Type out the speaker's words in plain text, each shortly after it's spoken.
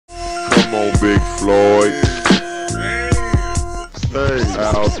Come on, Big Floyd. Hey,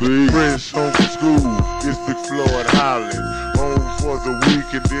 I'll be fresh home from school. It's Big Floyd Holland. Home for the week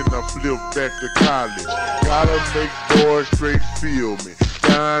and then I flip back to college. Gotta make boys straight feel me.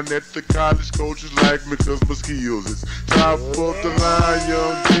 Down at the college, coaches like me cause my skills is top of the line.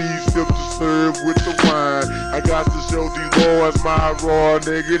 Young G, sip to serve with the wine. I got to show these boys my raw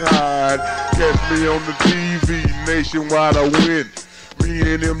naked hide. Catch me on the TV, nationwide I win.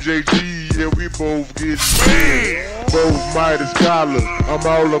 Me and MJG, yeah, we both get paid. Both mighty scholars, I'm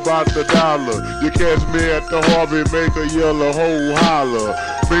all about the dollar. You catch me at the Harvey, make a yellow hole holler.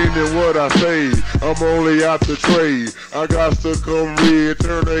 Meaning what I say, I'm only out to trade. I got to come red,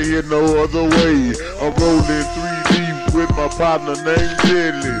 turn her head no other way. I'm rolling 3 deep with my partner named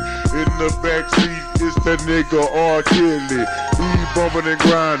Jelly. In the backseat, it's that nigga R. Kelly. He bumping and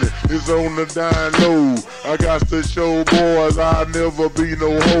grinding, it's on the dying low. I got to show boys I'll never be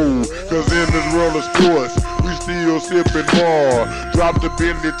no hoe. Cause in this world of sports, we still sipping more. Drop the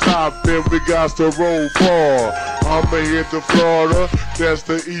bendy top and we got to roll far. I'ma hit to Florida, that's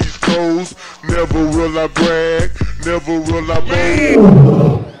the East Coast. Never will I brag, never will I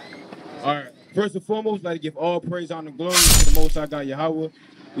boast. Alright, first and foremost, I'd like to give all praise, honor, and glory to the Most High God Yahweh.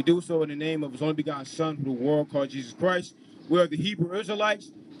 We do so in the name of His only begotten Son for the world called Jesus Christ. We are the Hebrew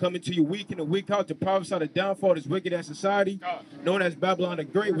Israelites, coming to you week in and week out to prophesy the downfall of this wicked-ass society, known as Babylon the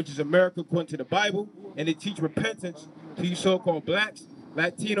Great, which is America according to the Bible, and they teach repentance to you so-called blacks,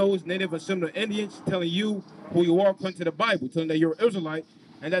 Latinos, Native and similar Indians, telling you who you are according to the Bible, telling that you're an Israelite,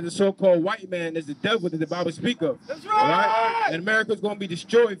 and that the so-called white man is the devil that the Bible speaks of. That's right. All right? And America is going to be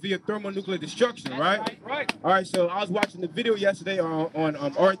destroyed via thermonuclear destruction, right? Right. All right, so I was watching the video yesterday on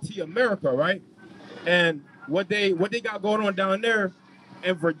RT America, right? And what they got going on down there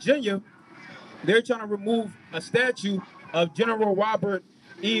in Virginia, they're trying to remove a statue of General Robert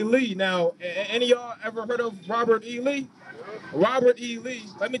E. Lee. Now, any of y'all ever heard of Robert E. Lee? Robert E. Lee,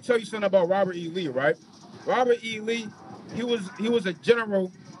 let me tell you something about Robert E. Lee, right? Robert E. Lee, he was a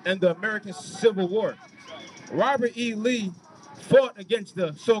general in the American Civil War. Robert E. Lee fought against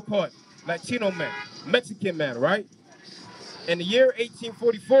the so-called Latino man, Mexican man, right? In the year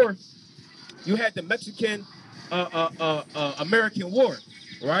 1844, you had the Mexican American War,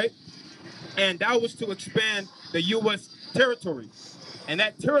 right? And that was to expand the U.S. territory. And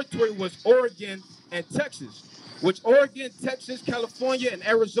that territory was Oregon and Texas, which Oregon, Texas, California, and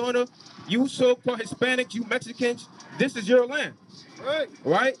Arizona, you so-called Hispanics, you Mexicans, this is your land,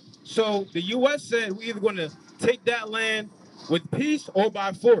 right? So the U.S. said we're either going to take that land with peace or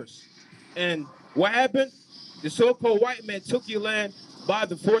by force. And what happened? The so-called white man took your land by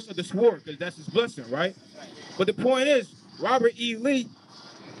the force of the sword, because that's his blessing, right? But the point is, Robert E. Lee,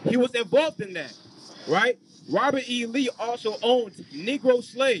 he was involved in that, right? Robert E. Lee also owned Negro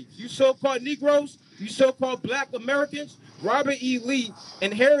slaves. You so-called Negroes, you so-called black Americans, Robert E. Lee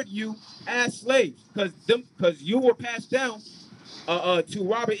inherited you as slaves because you were passed down to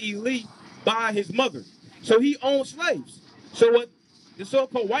Robert E. Lee by his mother. So he owned slaves. So what the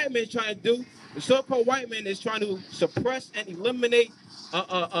so-called white man is trying to do, the so-called white man is trying to suppress and eliminate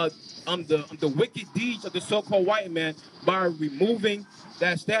the wicked deeds of the so-called white man by removing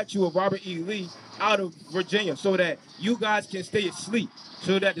that statue of Robert E. Lee out of Virginia so that you guys can stay asleep,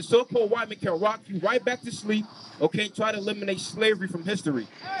 so that the so-called white man can rock you right back to sleep, okay, try to eliminate slavery from history.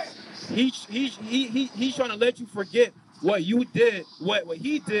 He's trying to let you forget what you did, what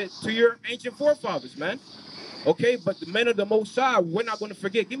he did to your ancient forefathers, man. Okay, but the men of the Most High, we're not going to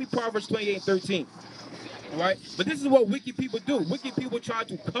forget. Give me Proverbs 28:13. Right? But this is what wicked people do. Wicked people try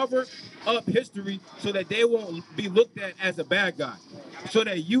to cover up history so that they won't be looked at as a bad guy. So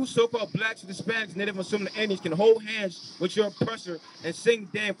that you so-called blacks, Hispanics, Native and some Indians can hold hands with your oppressor and sing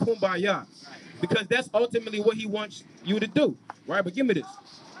damn kumbaya. Because that's ultimately what he wants you to do. Right? But give me this.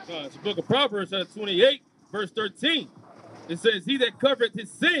 It's the book of Proverbs, 28, verse 13. It says, he that covereth his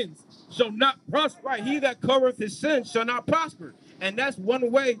sins shall not prosper. Right, he that covereth his sins shall not prosper. And that's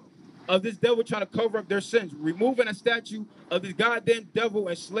one way of this devil trying to cover up their sins, removing a statue of this goddamn devil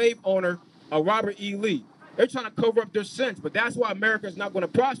and slave owner, Robert E. Lee. They're trying to cover up their sins, but that's why America is not going to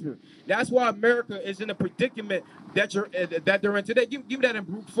prosper. That's why America is in a predicament that they're in today. Give me that in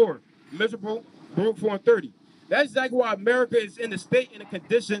Baruch 4, miserable Baruch 4 and 30. That's exactly why America is in the state and the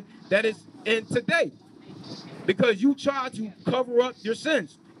condition that is in today, because you try to cover up your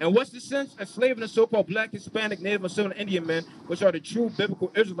sins. And what's the sense? Enslaving the so-called black, Hispanic, Native, and Southern Indian men, which are the true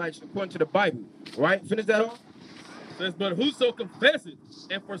biblical Israelites according to the Bible. Right? Finish that off. It says, but whoso confesseth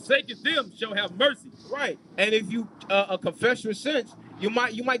and forsaketh them shall have mercy. Right. And if you confess your sins, you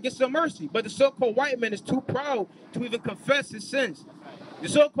might get some mercy. But the so-called white man is too proud to even confess his sins. The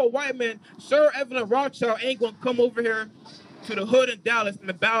so-called white man, Sir Evelyn Rothschild, ain't gonna come over here to the hood in Dallas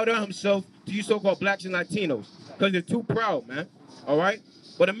and bow down himself to you so-called blacks and Latinos because they're too proud, man. All right?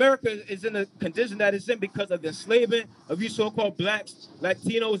 But America is in the condition that it's in because of the enslavement of you so-called blacks,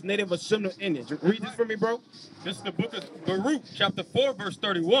 Latinos, Native or Seminole Indians. Read this for me, bro. This is the book of Baruch, chapter 4, verse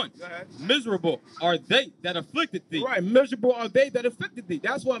 31. Miserable are they that afflicted thee. Right, miserable are they that afflicted thee.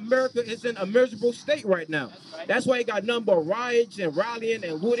 That's why America is in a miserable state right now. That's why you got nothing but riots and rallying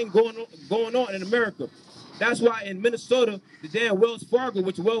and looting going on in America. That's why in Minnesota, the damn Wells Fargo,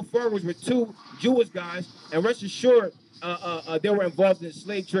 which Wells Fargo's were two Jewish guys, and rest assured, they were involved in the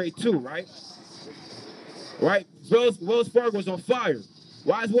slave trade too, right? Right? Wells Fargo is on fire.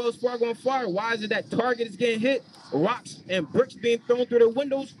 Why is Wells Fargo on fire? Why is it that Target is getting hit? Rocks and bricks being thrown through their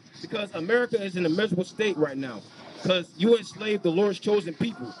windows? Because America is in a miserable state right now. Because you enslaved the Lord's chosen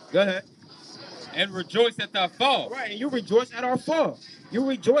people. Go ahead. And rejoice at thy fall. Right, and you rejoice at our fall. You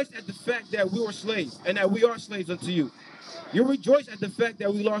rejoice at the fact that we were slaves and that we are slaves unto you. You rejoice at the fact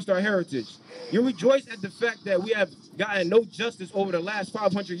that we lost our heritage. You rejoice at the fact that we have gotten no justice over the last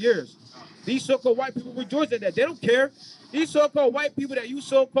 500 years. These so-called white people rejoice at that. They don't care. These so-called white people that you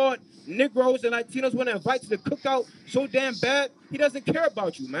so-called Negroes and Latinos want to invite to the cookout so damn bad, he doesn't care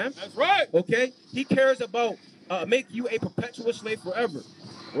about you, man. That's right. Okay? He cares about making you a perpetual slave forever.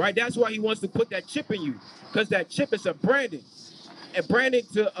 Right? That's why he wants to put that chip in you. Because that chip is a branding. And branding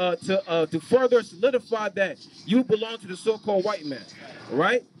to further solidify that you belong to the so-called white man.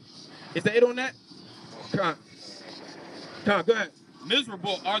 Right? Is that it on that? Come on, go ahead.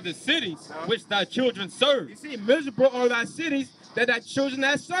 Miserable are the cities which thy children serve. You see, miserable are thy cities that thy children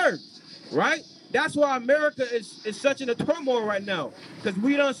have served. Right? That's why America is such in a turmoil right now. Because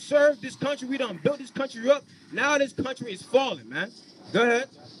we done served this country. We done built this country up. Now this country is falling, man. Go ahead.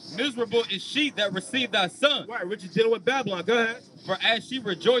 Miserable is she that received thy son. Right, Richard dealing with Babylon. Go ahead. For as she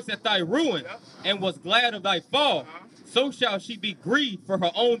rejoiced at thy ruin and was glad of thy fall, so shall she be grieved for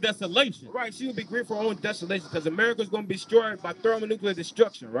her own desolation. Right, she will be grieved for her own desolation because America's going to be destroyed by thermonuclear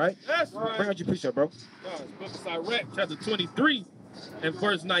destruction, right? That's right. Bring out your precept, bro. Book of Sirach, chapter 23 and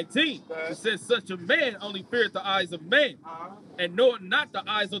verse 19. It says, such a man only feareth the eyes of man, and knoweth not the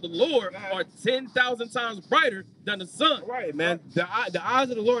eyes of the Lord are 10,000 times brighter than the sun. Right, man. The eyes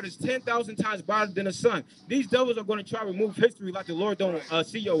of the Lord is 10,000 times brighter than the sun. These devils are going to try to remove history like the Lord don't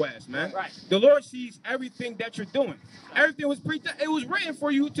see your ass, man. Right. The Lord sees everything that you're doing. Everything was it was written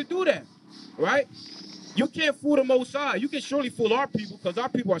for you to do that, right? You can't fool the Most High. You can surely fool our people because our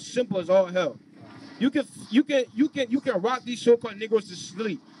people are simple as all hell. You can rock these so-called Negroes to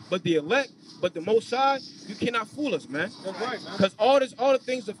sleep, but the elect, but the Most High, you cannot fool us, man. That's right, man. Because all the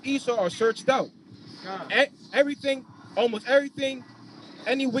things of Esau are searched out. Everything, almost everything,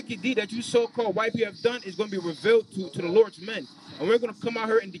 any wicked deed that you so-called white people have done is going to be revealed to the Lord's men. And we're going to come out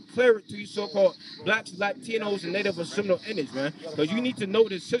here and declare it to you so-called blacks, Latinos, and Native and Seminole Indians, man. Because you need to know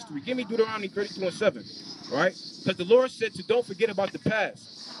this history. Give me Deuteronomy 32:7, right? Because the Lord said to don't forget about the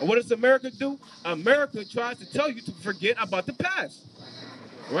past. And what does America do? America tries to tell you to forget about the past,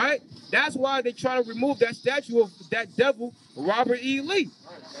 right? That's why they try to remove that statue of that devil, Robert E. Lee,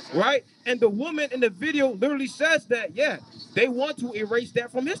 right? And the woman in the video literally says that, yeah, they want to erase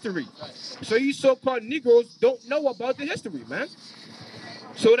that from history. So you so-called Negroes don't know about the history, man.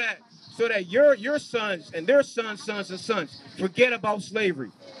 So that your sons and their sons and sons forget about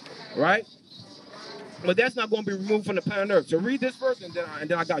slavery, right? But that's not going to be removed from the planet Earth. So read this verse and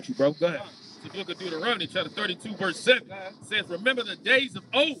then I got you, bro. Go ahead. The book of Deuteronomy, chapter 32, verse 7, says, remember the days of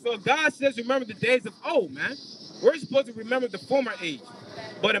old. So God says, remember the days of old, man. We're supposed to remember the former age.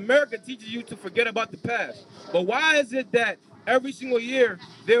 But America teaches you to forget about the past. But why is it that every single year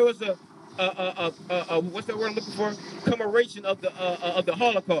there was a what's that word I'm looking for? Commemoration of the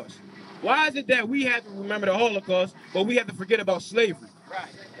Holocaust. Why is it that we have to remember the Holocaust, but we have to forget about slavery? Right.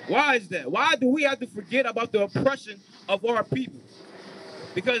 Why is that? Why do we have to forget about the oppression of our people?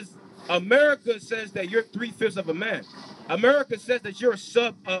 Because America says that you're 3/5 of a man. America says that you're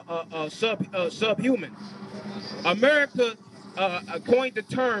subhuman. America coined the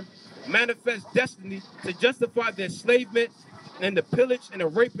term manifest destiny to justify the enslavement and the pillage and the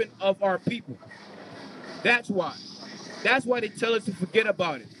raping of our people. That's why. That's why they tell us to forget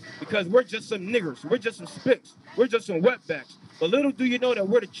about it. Because we're just some niggers. We're just some spicks. We're just some wetbacks. But little do you know that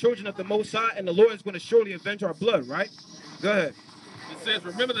we're the children of the Most High and the Lord is going to surely avenge our blood, right? Go ahead. It says,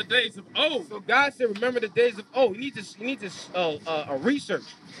 remember the days of old. So God said, remember the days of old. You need to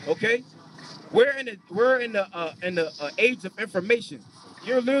research, okay? We're in the age of information.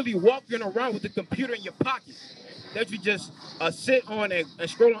 You're literally walking around with the computer in your pocket that you just sit on and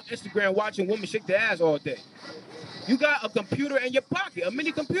scroll on Instagram watching women shake their ass all day. You got a computer in your pocket, a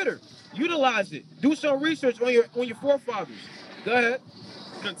mini computer. Utilize it. Do some research on your forefathers. Go ahead.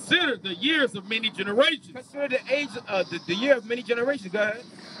 Consider the years of many generations. Consider the age, the year of many generations. Go ahead.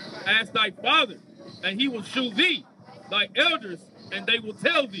 Ask thy father, and he will shew thee, thy elders, and they will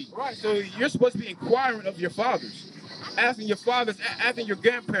tell thee. Right. So you're supposed to be inquiring of your fathers, asking your fathers, asking your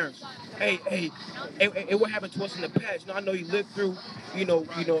grandparents. Hey, what happened to us in the past? I know you lived through,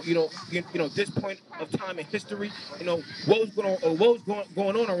 this point of time in history. What was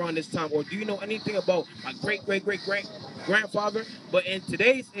going on around this time, or do you know anything about my great grandfather? But in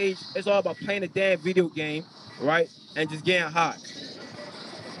today's age, it's all about playing a damn video game, right, and just getting high.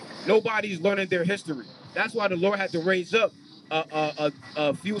 Nobody's learning their history. That's why the Lord had to raise up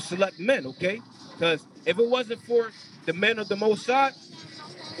a few select men, okay? Because if it wasn't for the men of the Most High,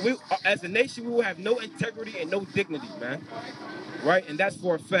 we, as a nation, we will have no integrity and no dignity, man. Right? And that's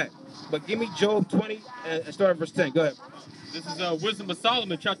for a fact. But give me Job 20 and start at verse 10. Go ahead. This is Wisdom of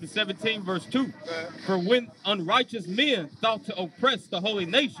Solomon, chapter 17, verse 2. For when unrighteous men thought to oppress the holy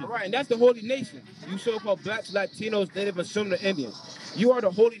nation. Right, and that's the holy nation. You so-called blacks, Latinos, Native and Sumner Indians. You are the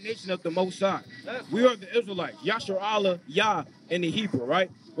holy nation of the Most High. We are the Israelites. Yashar Allah, Yah in the Hebrew,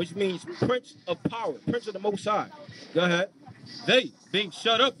 right? Which means Prince of Power, Prince of the Most High. Go ahead. They, being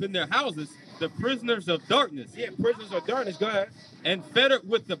shut up in their houses, the prisoners of darkness. Yeah, prisoners of darkness. Go ahead. And fettered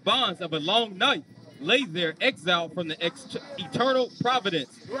with the bonds of a long night, lay there exiled from the eternal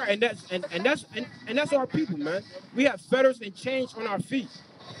providence. Right, and that's our people, man. We have fetters and chains on our feet.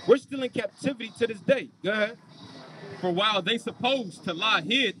 We're still in captivity to this day. Go ahead. For while they supposed to lie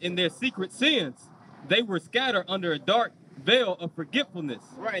hid in their secret sins, they were scattered under a dark veil of forgetfulness.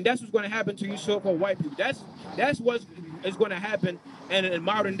 Right, and that's what's going to happen to you so-called white people. That's what is going to happen in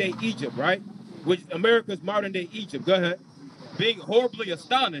modern day Egypt, right? Which America's modern day Egypt. Go ahead. Being horribly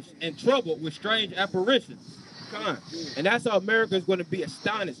astonished and troubled with strange apparitions. Come on. And that's how America is going to be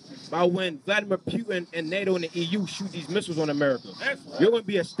astonished by when Vladimir Putin and NATO and the EU shoot these missiles on America. That's right. You're going to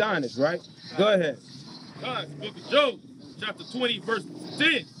be astonished, right? Go ahead. God's book of Job, chapter 20, verse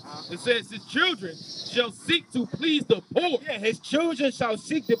 10. It says, his children shall seek to please the poor. Yeah, his children shall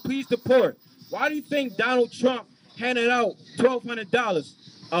seek to please the poor. Why do you think Donald Trump handed out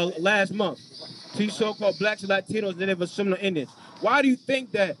 $1,200 last month to so-called blacks and Latinos and Native and Sumner Indians? Why do you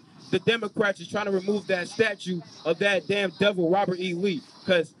think that the Democrats is trying to remove that statue of that damn devil Robert E. Lee?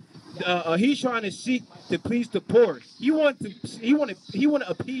 Because he's trying to seek to please the poor. He want to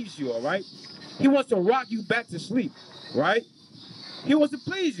appease you, all right? He wants to rock you back to sleep, right? He wants to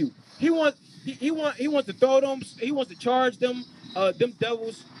please you. He wants to throw them. He wants to charge them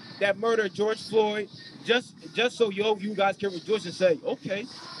devils that murdered George Floyd, just so you guys can rejoice and say, okay.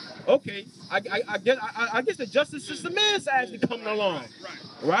 I guess the justice system is actually coming along,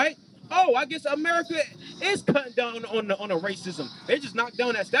 right? Oh, I guess America is cutting down on the racism. They just knocked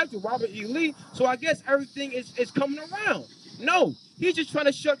down that statue of Robert E. Lee, so I guess everything is coming around. No, he's just trying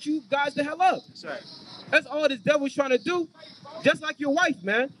to shut you guys the hell up. That's right. That's all this devil's trying to do. Just like your wife,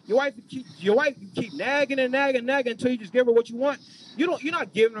 man. You keep nagging until you just give her what you want. You're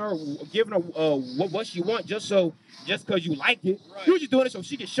not giving her what she wants just because you like it. Right. You're just doing it so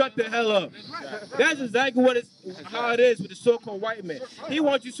she can shut the hell up. That's exactly how it is with the so-called white man. He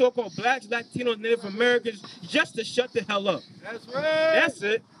wants you so-called blacks, Latinos, Native Americans just to shut the hell up. That's right. That's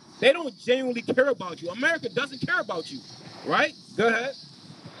it. They don't genuinely care about you. America doesn't care about you. Right? Go ahead.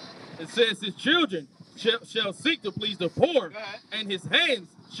 It says his children shall seek to please the poor, and his hands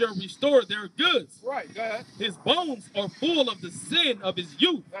shall restore their goods. Right, go ahead. His bones are full of the sin of his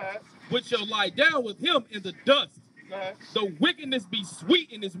youth, which shall lie down with him in the dust. Go ahead. Though wickedness be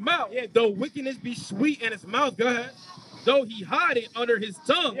sweet in his mouth. Yeah, though wickedness be sweet in his mouth. Go ahead. Though he hide it under his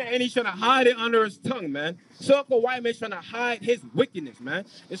tongue. Yeah, and he's trying to hide it under his tongue, man. So-called white man is trying to hide his wickedness, man.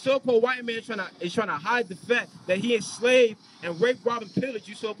 The so-called white man is trying to hide the fact that he enslaved and raped, robbed, and pillaged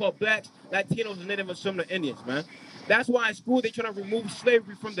you so-called blacks, Latinos, and Native and Sumner Indians, man. That's why in school they're trying to remove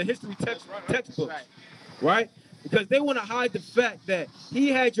slavery from the history textbooks, right? Because they want to hide the fact that he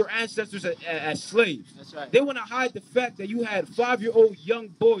had your ancestors as slaves. That's right. They want to hide the fact that you had 5-year-old young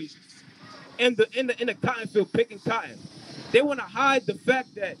boys in the cotton field picking cotton. They want to hide the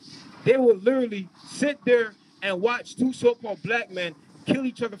fact that they will literally sit there and watch two so-called black men kill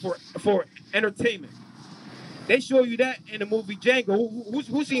each other for entertainment. They show you that in the movie Django.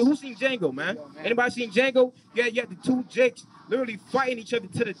 Who's seen Django, man? Anybody seen Django? Yeah, you have the two Jakes literally fighting each other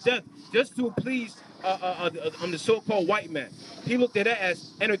to the death just to please the so-called white man. He looked at that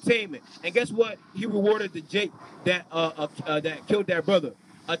as entertainment, and guess what? He rewarded the Jake that killed their brother.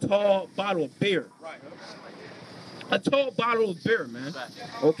 A tall bottle of beer. Right. A tall bottle of beer, man.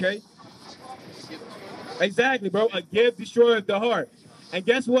 Okay? Exactly, bro. A gift destroyeth the heart. And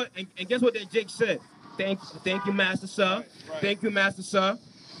guess what? And guess what that Jake said? Thank you, Master Sir. Thank you, Master Sir.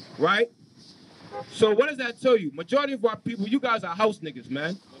 Right? So what does that tell you? Majority of our people, you guys are house niggas,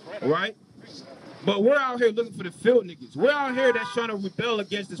 man. Right? But we're out here looking for the field niggas. We're out here that's trying to rebel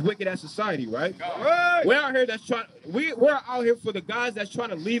against this wicked ass society, right? We're out here that's trying. We're out here for the guys that's trying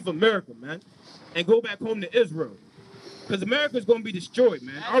to leave America, man, and go back home to Israel, because America's gonna be destroyed,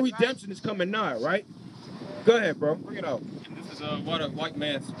 man. Our redemption is coming nigh, right? Go ahead, bro. Bring it out. And this is what a white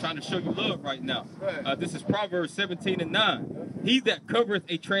man's trying to show you love right now. This is Proverbs 17:9. He that covereth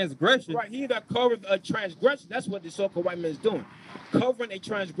a transgression. Right. He that covereth a transgression. That's what the so-called white man is doing, covering a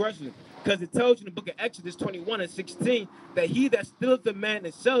transgression. Because it tells you in the book of Exodus 21:16 that he that stealeth a man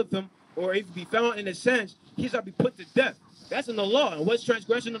and selleth him, or if he be found in a sense, he shall be put to death. That's in the law. And what's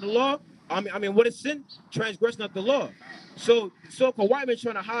transgression of the law? I mean, what is sin? Transgression of the law. So the so-called white men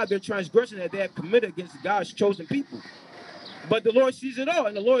trying to hide their transgression that they have committed against God's chosen people. But the Lord sees it all,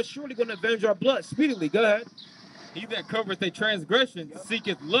 and the Lord is surely going to avenge our blood speedily. Go ahead. He that covereth a transgression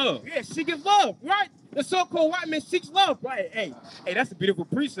seeketh love. Yeah, seeketh love, right? The so-called white man seeks love, right? Hey, that's a beautiful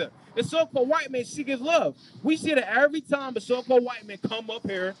precept. The so-called white man seeketh love. We see that every time the so-called white men come up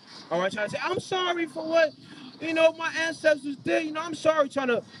here, all right, trying to say, I'm sorry for what, my ancestors did. I'm sorry, trying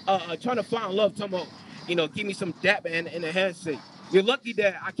to find love, talking about, give me some dap in the handshake. You're lucky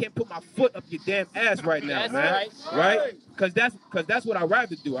that I can't put my foot up your damn ass right now, man. Right? Because that's what I'd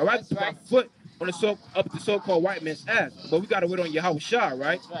rather do. I'd rather put my foot on up the so-called white man's ass. But we gotta wait on Yahweh Shah,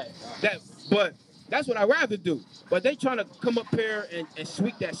 right? But that's what I'd rather do. But they trying to come up here and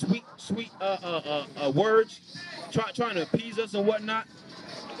sweet sweet words, trying to appease us and whatnot.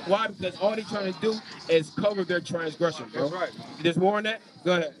 Why? Because all they trying to do is cover their transgression, bro. That's right. There's more on that?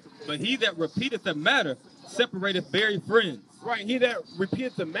 Go ahead. But he that repeateth the matter separateth very friends. Right. He that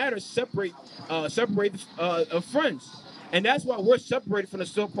repeateth the matter separate friends. And that's why we're separated from the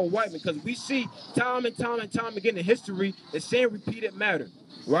so-called white men, because we see time and time again in history the same repeated matter,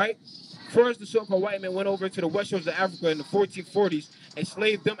 right? First, the so-called white men went over to the west shores of Africa in the 1440s,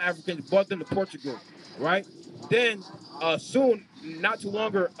 enslaved them Africans, brought them to Portugal, right? Then, soon, not too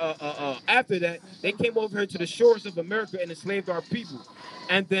longer after that, they came over here to the shores of America and enslaved our people.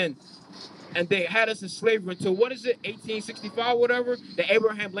 And they had us in slavery until, 1865, whatever, that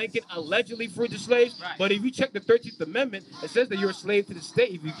Abraham Lincoln allegedly freed the slaves. Right. But if you check the 13th Amendment, it says that you're a slave to the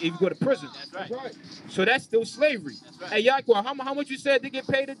state if you go to prison. That's right. So that's still slavery. That's right. Hey, Yaakov, how much you said they get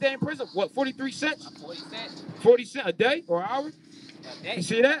paid a day in prison? What, 43 cents? 40 cents. 40 cents a day or an hour? A day. You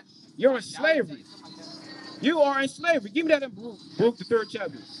see that? You're in slavery. You are in slavery. Give me that in Baruch, the 3rd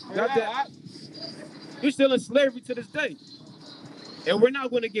chapter. Got that? You're still in slavery to this day. And we're not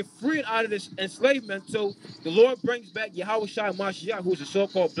going to get freed out of this enslavement until the Lord brings back Yahweh Shai Mashiach, who's a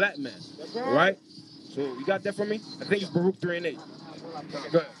so-called black man. All right? So you got that from me? I think it's Baruch 3:8.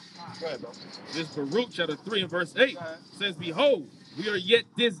 Go ahead, bro. This Baruch chapter 3 and verse 8 says, Behold, we are yet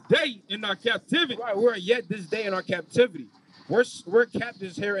this day in our captivity. Right, we're yet this day in our captivity. We're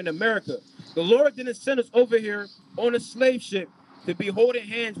captives here in America. The Lord didn't send us over here on a slave ship to be holding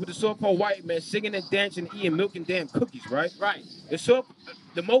hands with the so-called white man, singing and dancing, eating milk and damn cookies, right? Right.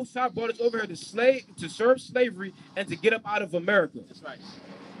 The Most High brought us over here to serve slavery and to get up out of America. That's right.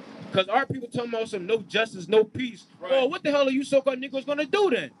 Because our people talking about some no justice, no peace. Right. Well, what the hell are you so-called niggas gonna do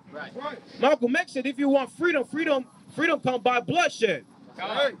then? Right. Malcolm X said, if you want freedom come by bloodshed.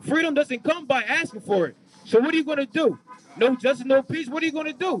 Right. Freedom doesn't come by asking for it. So what are you gonna do? No justice, no peace. What are you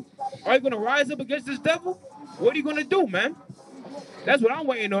gonna do? Are you gonna rise up against this devil? What are you gonna do, man? That's what I'm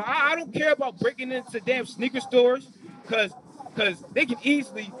waiting on. I don't care about breaking into damn sneaker stores, because they can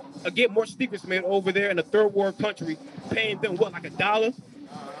easily get more sneakers made over there in a third world country, paying them what, like $1?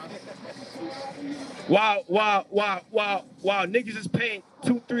 While niggas is paying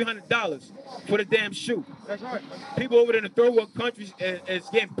 $200-300 for the damn shoe. That's right. People over there in the third world countries is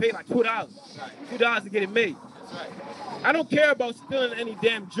getting paid like $2. $2 to get it made. That's right. I don't care about stealing any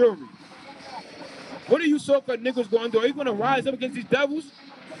damn jewelry. What are you so-called niggas going to do? Are you going to rise up against these devils?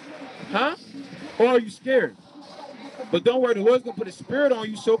 Huh? Or are you scared? But don't worry, the Lord's going to put a spirit on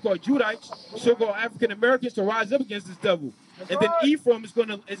you so-called Judites, so-called African Americans, to rise up against this devil. And then Ephraim is going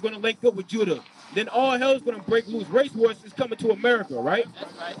to link up with Judah. Then all hell is going to break loose. Race wars is coming to America, right?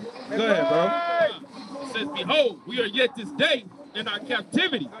 That's right. Go ahead, bro. It says, Behold, we are yet this day in our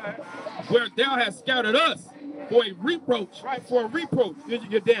captivity, where thou hast scattered us for a reproach. Right, for a reproach.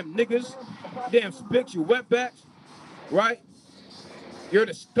 You're damn niggas, damn spicks, you wetbacks, right? You're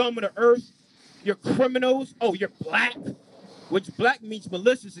the scum of the earth. You're criminals. Oh, you're black, which black means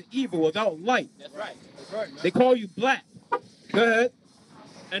malicious and evil without light. That's right. That's right, man. They call you black. Go ahead.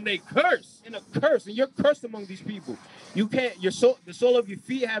 And they curse. And a curse, and you're cursed among these people. You can't. Your soul, the sole of your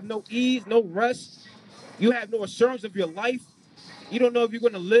feet have no ease, no rest. You have no assurance of your life. You don't know if you're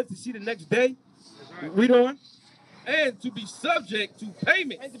going to live to see the next day. Read on. And to be subject to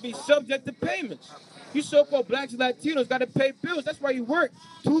payments. And to be subject to payments. You so-called blacks and Latinos got to pay bills. That's why you work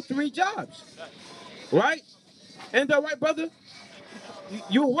 2-3 jobs. Right? Ain't that right, brother?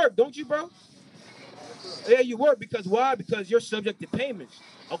 You work, don't you, bro? Yeah, you work because why? Because you're subject to payments.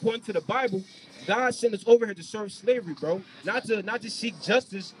 According to the Bible, God sent us over here to serve slavery, bro. Not to seek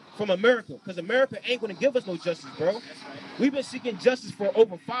justice from America, because America ain't gonna give us no justice, bro. We've been seeking justice for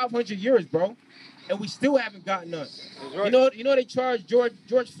over 500 years, bro, and we still haven't gotten none. Right. You know they charged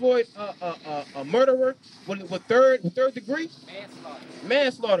George Floyd a murderer with third degree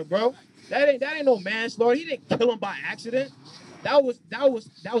manslaughter, bro. That ain't no manslaughter. He didn't kill him by accident. That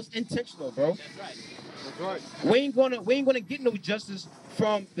was intentional, bro. That's right. We ain't gonna get no justice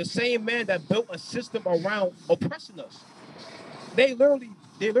from the same man that built a system around oppressing us. They literally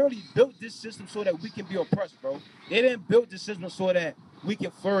built this system so that we can be oppressed, bro. They didn't build this system so that we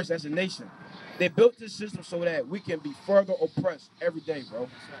can flourish as a nation. They built this system so that we can be further oppressed every day, bro.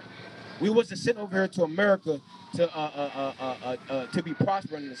 We wasn't sent over here to America to be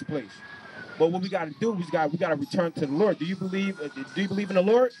prospering in this place. But what we got to do is we got to return to the Lord. Do you believe in the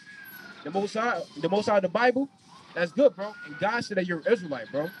Lord? The Most High of the Bible? That's good, bro. And God said that you're an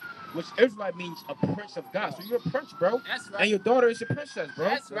Israelite, bro. Which Israelite means a prince of God. So you're a prince, bro. That's right. And your daughter is a princess, bro.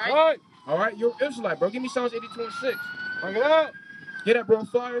 That's right. All right, you're an Israelite, bro. Give me Psalms 82 and 6. Bring it up. Get that, bro,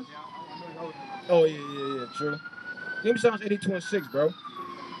 Flyer? Oh, yeah, true. Give me Psalms 82 and 6, bro.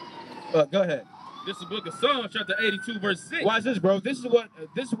 Go ahead. This is the book of Psalms, chapter 82, verse 6. Why is this, bro? This is what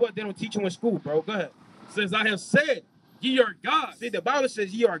they don't teach you in school, bro. Go ahead. It says, I have said, ye are gods. See, the Bible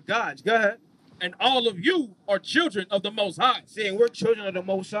says ye are gods. Go ahead. And all of you are children of the Most High. See, and we're children of the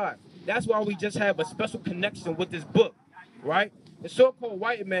Most High. That's why we just have a special connection with this book, right? The so-called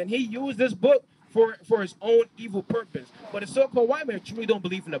white man, he used this book for his own evil purpose. But the so-called white man truly don't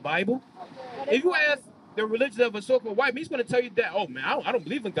believe in the Bible. If you ask the religion of a so-called white man, he's going to tell you that, oh, man, I don't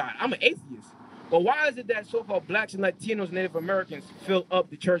believe in God. I'm an atheist. But why is it that so-called blacks and Latinos and Native Americans fill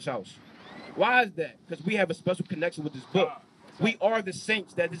up the church house? Why is that? Because we have a special connection with this book. We are the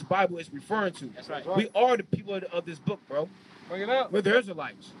saints that this Bible is referring to. That's right. We are the people of this book, bro. Bring it up. We're the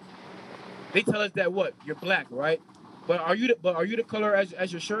Israelites. They tell us that what? You're black, right? But are you the color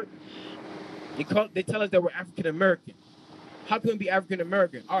as your shirt? They tell us that we're African American. How can we be African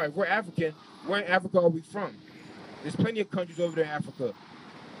American? All right, if we're African. Where in Africa are we from? There's plenty of countries over there in Africa.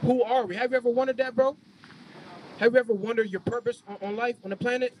 Who are we? Have you ever wondered that, bro? Have you ever wondered your purpose on life, on the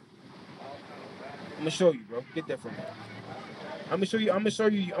planet? I'm gonna show you, bro. Get that from me. I'm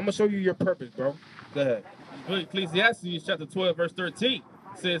gonna show you your purpose, bro. Go ahead. Ecclesiastes chapter 12, verse 13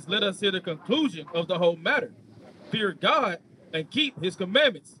 says, let us hear the conclusion of the whole matter. Fear God and keep his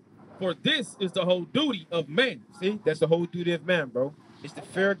commandments, for this is the whole duty of man. See, that's the whole duty of man, bro. It's to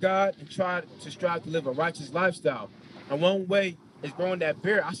fear God and strive to live a righteous lifestyle. And one way is growing that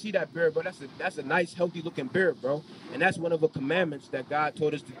beard. I see that beard, bro. That's a nice, healthy looking beard, bro. And that's one of the commandments that God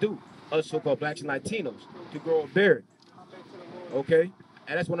told us to do, us so-called blacks and Latinos, to grow a beard. Okay?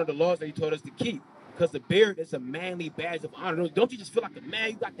 And that's one of the laws that he told us to keep. Because the beard is a manly badge of honor. Don't you just feel like a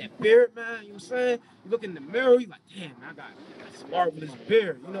man? You got that beard, man. You know what I'm saying? You look in the mirror, you like, damn, man, I got this marvelous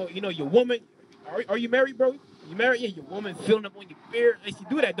beard. You know, your woman. Are you married, bro? You married? Yeah, your woman filling up on your beard. Hey, you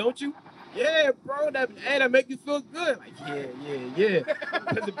do that, don't you? Yeah, bro. That make you feel good. Like, yeah.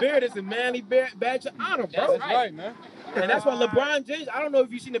 Because the beard is a manly badge of honor, bro. That's right, man. And that's why LeBron James, I don't know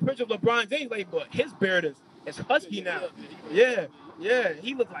if you've seen the picture of LeBron James lately, but his beard is husky now. Yeah.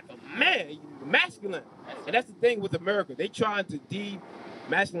 He looks like a man, masculine. And that's the thing with America. They trying to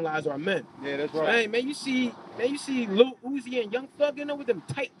de-masculinize our men. Yeah, that's right. Man, you see Lil Uzi and Young Thug in there with them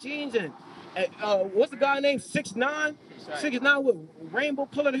tight jeans and what's the guy named 6ix9ine? 6ix9ine with rainbow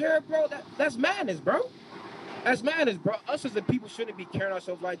colored hair, bro. That's madness, bro. That's madness, bro. Us as the people shouldn't be carrying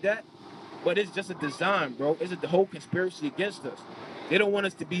ourselves like that. But it's just a design, bro. It's the whole conspiracy against us. They don't want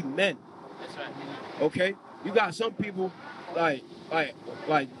us to be men. That's right. Okay? You got some people like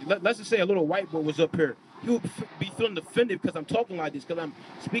let's just say a little white boy was up here. He would be feeling offended because I'm talking like this, because I'm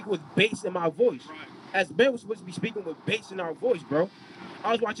speaking with bass in my voice. Right. As men, we're supposed to be speaking with bass in our voice, bro.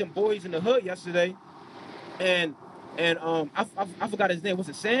 I was watching Boys in the Hood yesterday, and I forgot his name. Was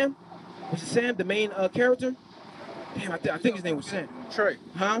it Sam? Was it Sam, the main character? Damn, I think his name was Sam. Trey.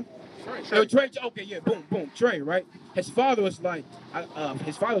 Huh? Trey. Trey. Okay, yeah, boom, Trey, right? His father was like, I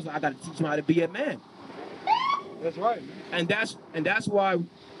gotta teach him how to be a man. That's right. And that's why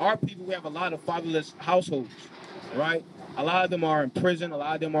our people, we have a lot of fatherless households, right? A lot of them are in prison. A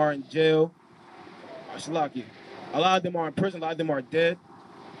lot of them are in jail. Shalaki. A lot of them are in prison. A lot of them are dead.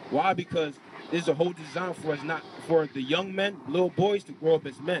 Why? Because there's a whole design for us, not for the young men, little boys, to grow up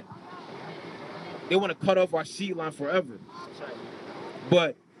as men. They want to cut off our seed line forever.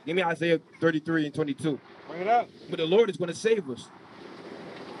 But give me Isaiah 33 and 22. Bring it up. But the Lord is going to save us.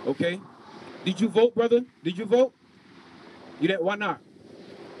 Okay? Did you vote, brother? Did you vote? You didn't? Why not?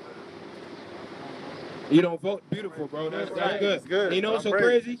 You don't vote? Beautiful, bro. That's good. That's good. And you know what's so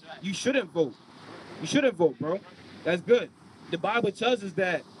Praise. crazy? You shouldn't vote. You shouldn't vote, bro. That's good. The Bible tells us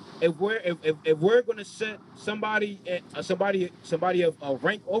that if we're gonna set somebody of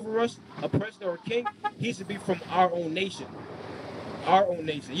rank over us, a president or a king, he should be from our own nation. Our own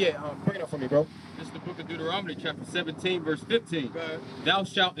nation. Yeah, bring it up for me, bro. This is the book of Deuteronomy, chapter 17, verse 15. Good. Thou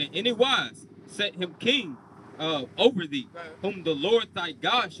shalt in any wise set him king over thee, whom the Lord thy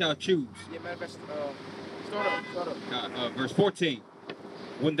God shall choose. Yeah, manifest. Start up. Verse 14.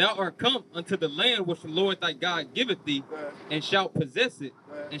 When thou art come unto the land which the Lord thy God giveth thee, and shalt possess it,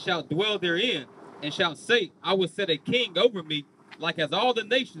 and shalt dwell therein, and shalt say, I will set a king over me, like as all the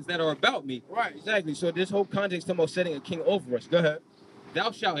nations that are about me. Right, exactly. So this whole context is talking about setting a king over us. Go ahead.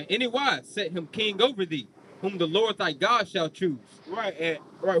 Thou shalt in any wise set him king over thee, whom the Lord thy God shall choose. Right, and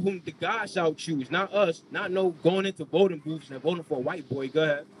right, whom the God shall choose, not us, not no going into voting booths and voting for a white boy. Go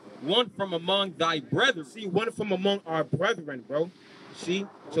ahead. One from among thy brethren. See, one from among our brethren, bro. See,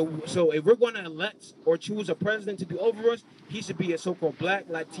 so if we're going to elect or choose a president to be over us, he should be a so-called black,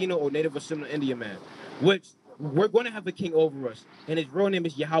 Latino, or Native or similar Indian man, which we're going to have a king over us, and his real name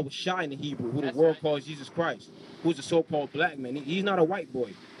is Yahweh Shai in the Hebrew, who the world calls Jesus Christ, who's a so-called black man. He's not a white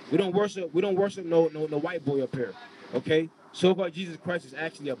boy. We don't worship no white boy up here. Okay, so-called Jesus Christ is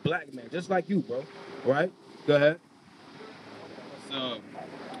actually a black man, just like you, bro. Right? Go ahead. So,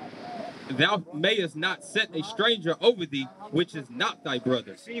 thou mayest not set a stranger over thee, which is not thy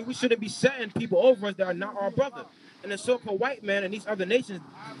brother. See, we shouldn't be setting people over us that are not our brother. And the so-called white man and these other nations,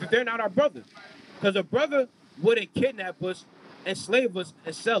 they're not our brother. Because a brother wouldn't kidnap us, enslave us,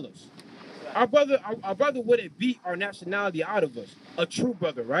 and sell us. Our brother wouldn't beat our nationality out of us. A true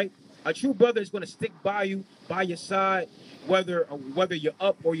brother, right? A true brother is going to stick by you, by your side, whether you're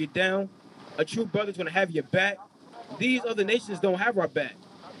up or you're down. A true brother is going to have your back. These other nations don't have our back.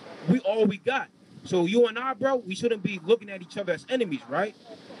 We all we got. So you and I, bro, we shouldn't be looking at each other as enemies, right?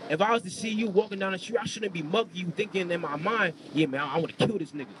 If I was to see you walking down the street, I shouldn't be mugging you thinking in my mind, yeah, man, I want to kill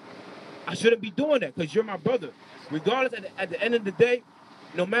this nigga. I shouldn't be doing that because you're my brother. Regardless, at the end of the day,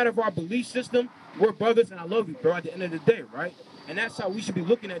 no matter of our belief system, we're brothers and I love you, bro, at the end of the day, right? And that's how we should be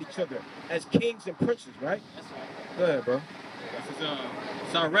looking at each other as kings and princes, right? Go ahead, bro. This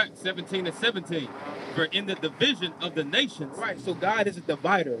is Sirach 17 and 17. For in the division of the nations, Right, so God is a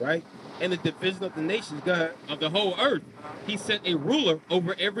divider, right? In the division of the nations, go ahead. of the whole earth, he set a ruler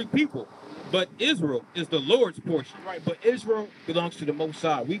over every people. But Israel is the Lord's portion. Right, but Israel belongs to the Most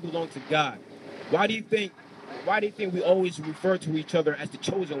High. We belong to God. Why do you think we always refer to each other as the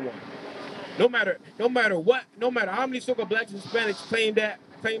chosen one? No matter how many so-called blacks and Hispanics claim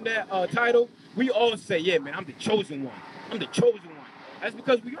that title, we all say, yeah, man, I'm the chosen one. I'm the chosen one. That's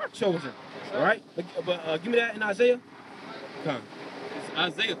because we are chosen, all right? But give me that in Isaiah. Come. It's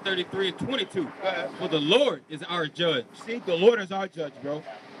Isaiah 33 and 22. For the Lord is our judge. See, the Lord is our judge, bro.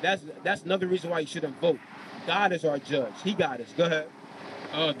 That's another reason why you shouldn't vote. God is our judge. He got us. Go ahead.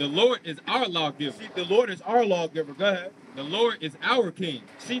 The Lord is our lawgiver. See, the Lord is our lawgiver. Go ahead. The Lord is our king.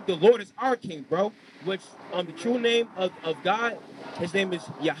 See, the Lord is our king, bro. Which the true name of God, his name is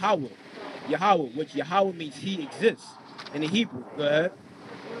Yahweh. Yahweh, which Yahweh means he exists in the Hebrew. Go ahead.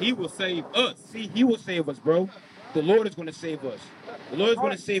 He will save us. See, he will save us, bro. The Lord is going to save us. The Lord is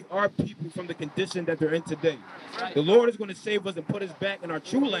going to save our people from the condition that they're in today. The Lord is going to save us and put us back in our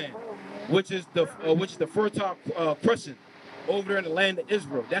true land, which is the fertile crescent over there in the land of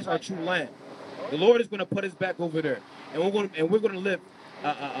Israel. That's our true land. The Lord is going to put us back over there, and we're going to live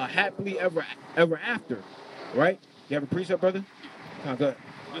happily ever after, right? You have a precept, brother? Come on, go ahead.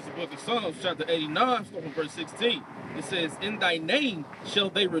 This is the book of Psalms, chapter 89, starting from verse 16. It says, in thy name shall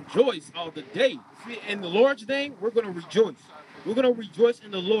they rejoice all the day. See, in the Lord's name, we're going to rejoice. We're going to rejoice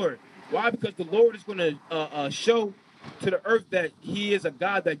in the Lord. Why? Because the Lord is going to show to the earth that he is a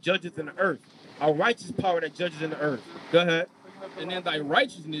God that judges in the earth. A righteous power that judges in the earth. Go ahead. And in thy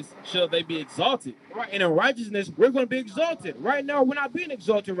righteousness shall they be exalted. Right, and in righteousness, we're going to be exalted. Right now, we're not being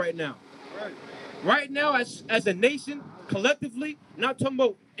exalted right now. Right now, as a nation, collectively, not talking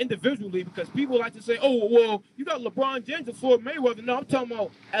about individually, because people like to say, oh, well, you got LeBron James and Floyd Mayweather. No, I'm talking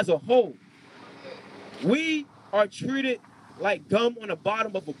about as a whole. We are treated like gum on the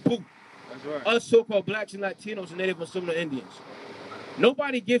bottom of a boot. That's right. Us so-called blacks and Latinos and Native and Seminole Indians.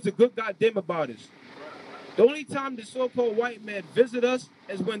 Nobody gives a good goddamn about us. The only time the so-called white men visit us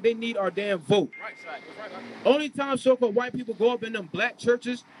is when they need our damn vote. Right side. Right. Only time so-called white people go up in them black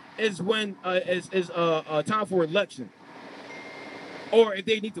churches is when time for election, or if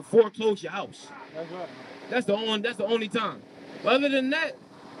they need to foreclose your house. That's right. That's the only time. But other than that,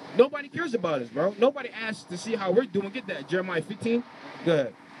 nobody cares about us, bro. Nobody asks to see how we're doing. Get that, Jeremiah 15. Go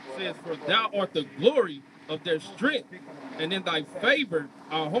ahead. It says, "For thou art the glory of their strength, and in thy favor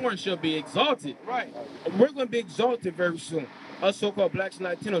our horn shall be exalted." Right. We're going to be exalted very soon. Us so-called blacks and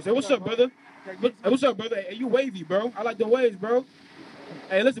Latinos. Hey, what's up, brother? Hey, what's up, brother? Hey, you wavy, bro. I like the waves, bro.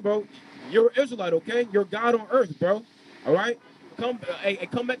 Hey, listen, bro. You're an Israelite, okay? You're God on earth, bro. All right? Come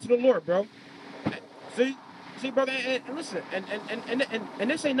back to the Lord, bro. See, brother, and listen, and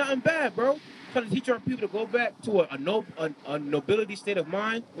this ain't nothing bad, bro. Trying to teach our people to go back to a nobility state of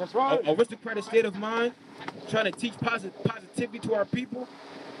mind. That's right. A aristocratic state of mind. Trying to teach positivity to our people.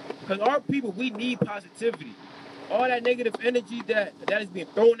 Because our people, we need positivity. All that negative energy that is being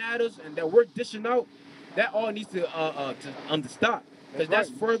thrown at us and that we're dishing out, that all needs to stop. Because that's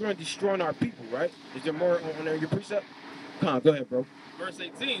further destroying our people, right? Is there more on your precept? Come on, go ahead, bro. Verse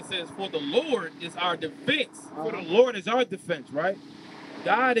 18 says, "For the Lord is our defense." For the Lord is our defense, right?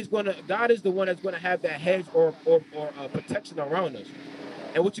 God is the one that's gonna have that hedge or protection around us.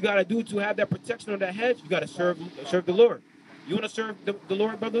 And what you gotta do to have that protection or that hedge, you gotta serve the Lord. You wanna serve the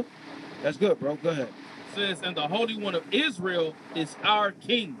Lord, brother? That's good, bro. Go ahead. It says, "And the Holy One of Israel is our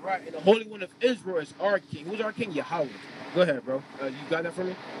King." Right. And the Holy One of Israel is our King. Who's our King? Yahweh. Go ahead, bro. You got that for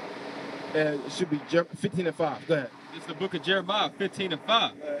me? It should be 15 and 5. Go ahead. It's the book of Jeremiah 15 and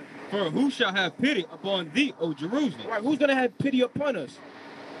 5. "For who shall have pity upon thee, O Jerusalem?" Right, who's going to have pity upon us?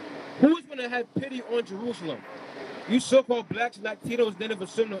 Who's going to have pity on Jerusalem? You so-called blacks, Latinos, Native and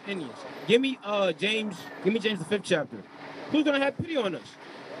Seminole Indians. Give me James the 5th chapter. Who's going to have pity on us?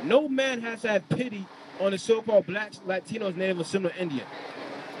 No man has to have pity on the so-called blacks, Latinos, Native and Seminole Indian.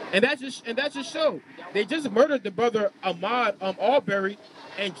 And that's just show. They just murdered the brother Ahmaud Arbery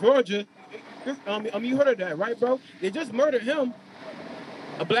in Georgia. You heard of that, right, bro? They just murdered him.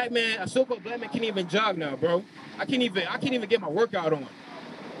 A so-called black man can't even jog now, bro. I can't even get my workout on.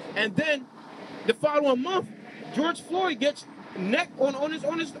 And then the following month, George Floyd gets knee on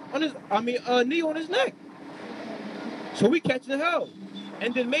his neck. So we catching hell.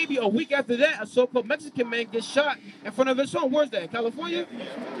 And then maybe a week after that, a so-called Mexican man gets shot in front of his home. Where's that? In California?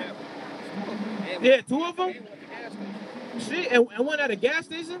 Yeah, 2 of them. See, and one at a gas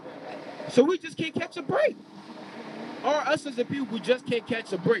station. So we just can't catch a break. Or us as a people, we just can't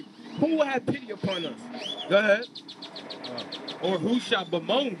catch a break. Who will have pity upon us? Go ahead. Or who shall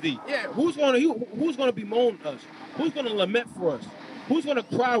bemoan thee? Yeah, who's gonna bemoan us? Who's gonna lament for us? Who's gonna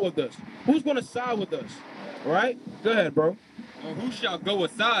cry with us? Who's gonna sigh with us? All right? Go ahead, bro. Or who shall go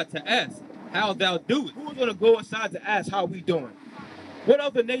aside to ask how thou doest? Who's gonna go aside to ask how we doing? What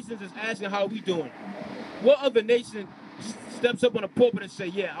other nations is asking how we doing? What other nation steps up on the pulpit and say,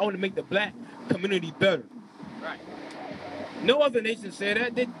 "Yeah, I want to make the black community better"? Right. No other nation say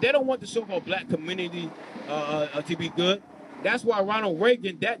that. They don't want the so-called black community to be good. That's why Ronald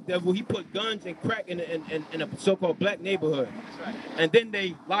Reagan, that devil, he put guns and crack in a so-called black neighborhood. Right. And then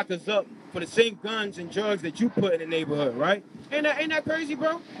they lock us up for the same guns and drugs that you put in the neighborhood, right? Ain't that crazy,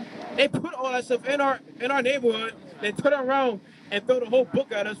 bro? They put all that stuff in our neighborhood, they turn around and throw the whole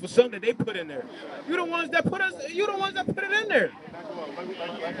book at us for something that they put in there. You the ones that put it in there.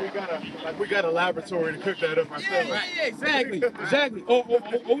 Like we got a laboratory to cook that up ourselves. Yeah, exactly. Or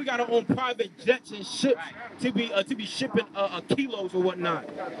we got our own private jets and ships to be shipping kilos or whatnot.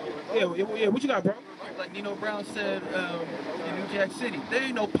 Yeah. What you got, bro? Like Nino Brown said in New Jack City, there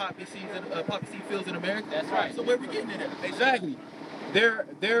ain't no poppy seed fields in America. That's right. So where we getting it at? Exactly.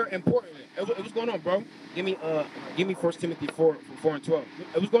 They're important. What's going on, bro? Give me 1 Timothy 4 and 12.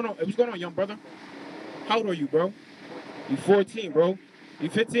 What's going on, young brother? How old are you, bro? You 14, bro. You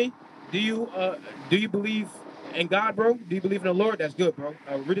 15? Do you believe in God, bro? Do you believe in the Lord? That's good, bro.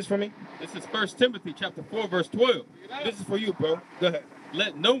 Read this for me. This is 1 Timothy chapter 4, verse 12. This is for you, bro. Go ahead.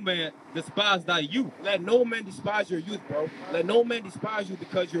 "Let no man despise thy youth." Let no man despise your youth, bro. Let no man despise you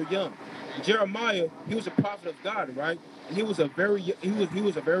because you're young. Jeremiah, he was a prophet of God, right? And he was a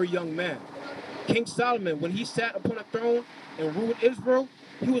very young man. King Solomon, when he sat upon a throne and ruled Israel,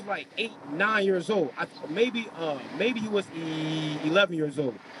 he was like 8, 9 years old. Maybe he was 11 years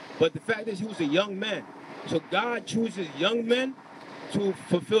old. But the fact is, he was a young man. So God chooses young men to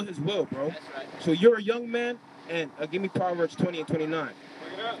fulfill his will, bro. That's right. So you're a young man, and give me Proverbs 20 and 29.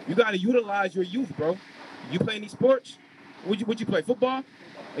 You got to utilize your youth, bro. You play any sports? Would you play football?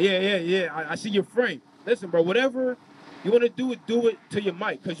 Yeah. I see your frame. Listen, bro, whatever you want to do it till you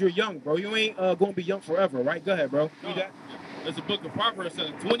might, because you're young, bro. You ain't going to be young forever, right? Go ahead, bro. Read that. There's a book of Proverbs,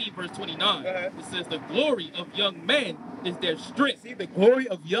 20, verse 29. It says, the glory of young men is their strength. See, the glory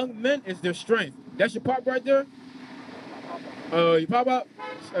of young men is their strength. That's your pop right there? You pop out?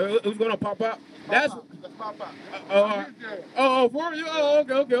 Who's going to pop out? That's Pop out. For you?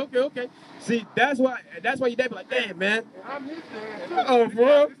 Okay. See, that's why your dad be like, damn, man. I'm his dad. Oh,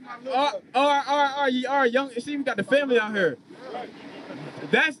 bro. All right, young. See, we got the family out here.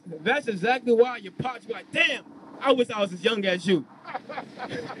 That's exactly why your pops be like, damn, I wish I was as young as you.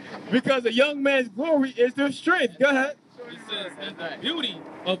 Because a young man's glory is their strength. Go ahead. It says, and the beauty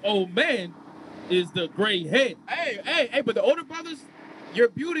of old man is the gray head. Hey, but the older brothers, your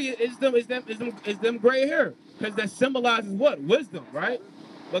beauty is them gray hair. Because that symbolizes what? Wisdom, right?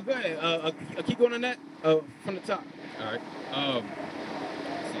 But go ahead. Keep going on that from the top. All right.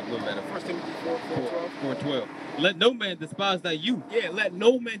 Let's see, what matter? 1 Timothy 4:12. Let no man despise thy youth. Yeah, let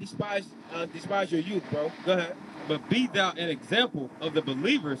no man despise your youth, bro. Go ahead. But be thou an example of the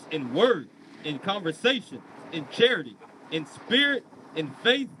believers in word, in conversation, in charity, in spirit, in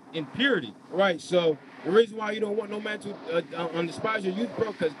faith, in purity. Right, so the reason why you don't want no man to despise your youth,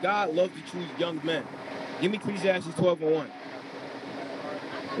 bro, because God loves to choose young men. Give me Ecclesiastes 12:1.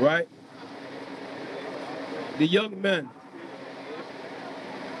 Right? The young men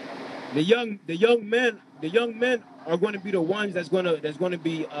are going to be the ones that's going to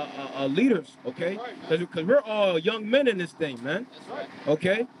be leaders, okay? Because we're all young men in this thing, man. That's right.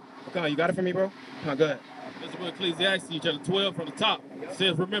 Okay, you got it for me, bro? Come on, go ahead. This is what Ecclesiastes chapter 12 from the top. It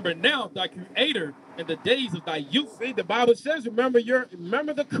says, remember now thy creator in the days of thy youth. See, the Bible says, remember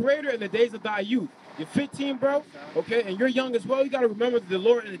the creator in the days of thy youth. You're 15, bro, okay, and you're young as well. You got to remember the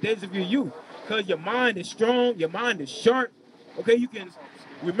Lord in the days of your youth, because your mind is strong, your mind is sharp, okay? You can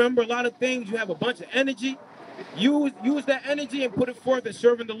remember a lot of things. You have a bunch of energy. Use that energy and put it forth in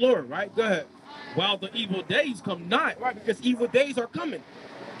serving the Lord, right? Go ahead. While the evil days come not. Right, because evil days are coming.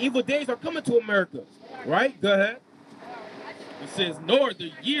 Evil days are coming to America, right? Go ahead. It says, nor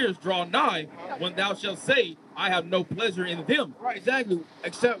the years draw nigh when thou shalt say, I have no pleasure in them. Right, exactly.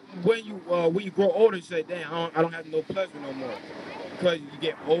 Except when you grow older, you say, damn, I don't have no pleasure no more. Because you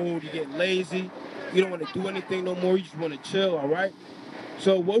get old, you get lazy, you don't want to do anything no more, you just want to chill, all right?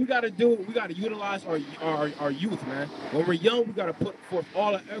 So what we got to do, we got to utilize our youth, man. When we're young, we got to put forth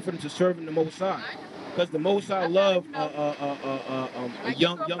all our effort into serving the Most High. Because the Most High love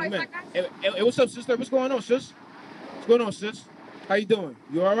young men. Hey, what's up, sister? What's going on, sis? What's going on, sis? How you doing?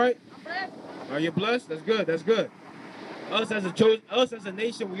 You all right? Are you blessed? That's good. That's good. Us as a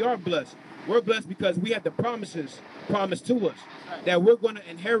nation, we are blessed. We're blessed because we have the promises promised to us that we're going to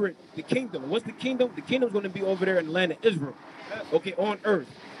inherit the kingdom. What's the kingdom? The kingdom's going to be over there in the land of Israel. Okay, on earth.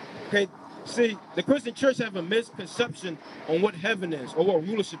 Okay, see, the Christian church have a misconception on what heaven is or what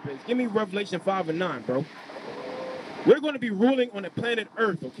rulership is. Give me Revelation 5:9, bro. We're going to be ruling on the planet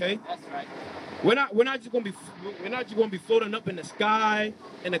Earth, okay? That's right. We're not just going to be floating up in the sky,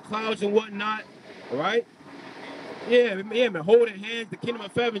 in the clouds and whatnot, all right? Yeah, man, holding hands. The kingdom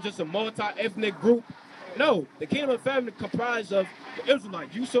of heaven is just a multi-ethnic group. No, the kingdom of heaven is comprised of the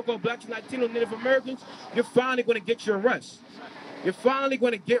Israelites. You so-called Blacks, Latino, Native Americans, you're finally going to get your rest. You're finally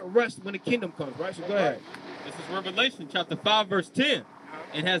going to get rest when the kingdom comes, right? So go ahead. This is Revelation chapter 5, verse 10.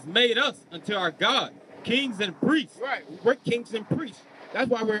 It has made us unto our God kings and priests. Right, we're kings and priests. That's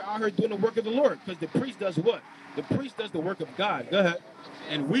why we're out here doing the work of the Lord, because the priest does what? The priest does the work of God. Go ahead.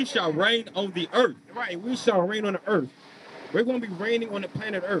 And we shall reign on the earth. Right, we shall reign on the earth. We're going to be reigning on the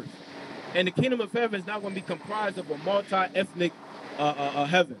planet Earth. And the kingdom of heaven is not going to be comprised of a multi-ethnic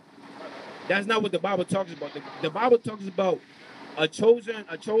heaven. That's not what the Bible talks about. The Bible talks about a chosen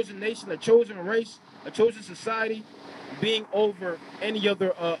nation, a chosen race, a chosen society being over any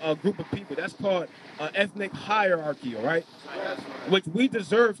other group of people. That's called ethnic hierarchy, all right? Which we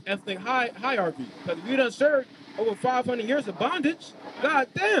deserve ethnic hierarchy, because we done served over 500 years of bondage. God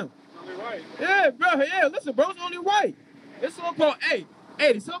damn. Yeah, bro. Yeah, listen, bro. It's only right. It's so-called,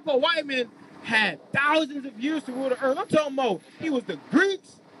 the so-called white man had thousands of years to rule the earth. I'm talking about he was the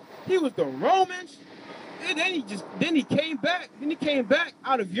Greeks, he was the Romans, and then he came back. Then he came back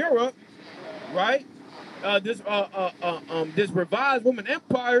out of Europe, right? This revised Roman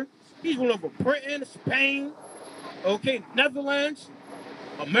Empire. He's ruled over Britain, Spain, okay, Netherlands,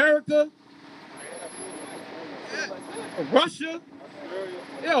 America, Russia.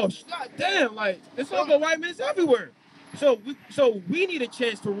 Yo, god damn, like this so-called white man's everywhere. So we need a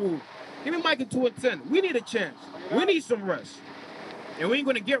chance to rule. Give me Micah 2:10. We need a chance. We need some rest. And we ain't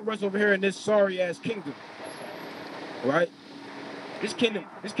gonna get rest over here in this sorry ass kingdom. right? This kingdom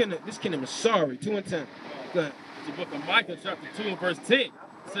is sorry. 2 and 10. Go ahead. The book of Micah, chapter 2 and verse 10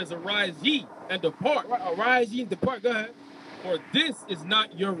 says, arise ye and depart. Right, arise ye and depart. Go ahead. For this is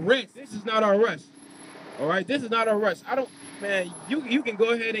not your rest. This is not our rest. All right, this is not our rest. Man, you can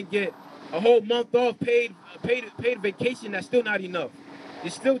go ahead and get a whole month off paid vacation. That's still not enough.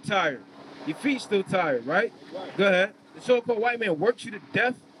 You're still tired. Your feet still tired, right? Go ahead. The so-called white man works you to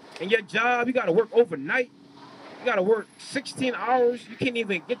death. And your job, you got to work overnight. You got to work 16 hours. You can't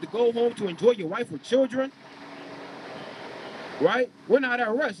even get to go home to enjoy your wife or children. Right? We're not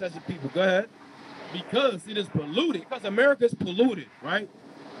at rest as a people. Go ahead. Because it is polluted. Because America is polluted, right?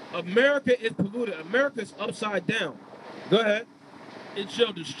 America is polluted. America is upside down. Go ahead. It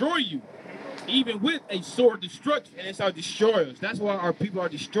shall destroy you, even with a sword destruction. And it's our destroyers. That's why our people are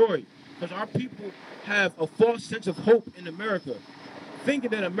destroyed. Because our people have a false sense of hope in America, thinking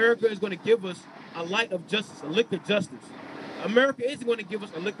that America is going to give us a light of justice, a lick of justice. America isn't going to give us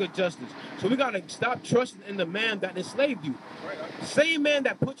a lick of justice. So we got to stop trusting in the man that enslaved you. The same man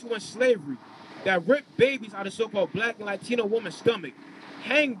that put you in slavery, that ripped babies out of so-called black and Latino woman's stomach,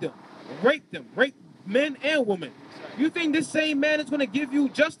 hanged them, raped men and women. You think this same man is going to give you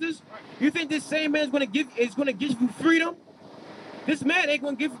justice? You think this same man is going to give you freedom? This man ain't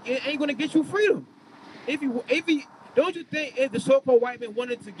going to get you freedom. If he don't you think if the so-called white man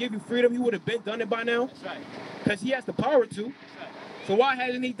wanted to give you freedom, he would have been done it by now? That's right. Because he has the power to. Right. So why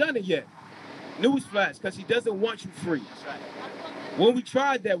hasn't he done it yet? Newsflash, because he doesn't want you free. That's right. When we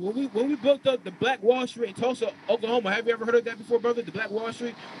tried that, when we built up the Black Wall Street in Tulsa, Oklahoma, have you ever heard of that before, brother? The Black Wall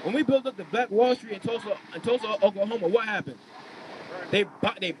Street? When we built up the Black Wall Street in Tulsa, Oklahoma, what happened? They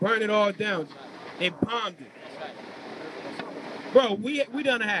burned it all down. They bombed it. Bro, we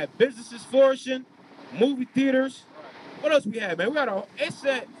done had businesses flourishing, movie theaters. What else we had, man? It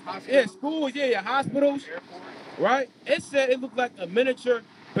said, schools, hospitals, right? It said it looked like a miniature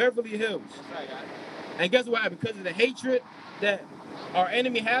Beverly Hills. And guess what happened? Because of the hatred that our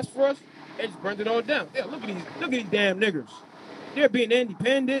enemy has for us, it just burned it all down. Yeah, look at these damn niggers. They're being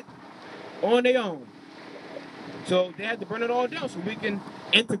independent on their own. So they had to burn it all down so we can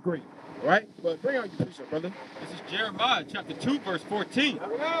integrate, right? But bring out your precept, brother. This is Jeremiah chapter 2, verse 14.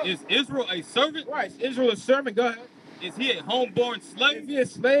 Is Israel a servant? Right, is Israel a servant? Go ahead. Is he a homeborn slave? If he a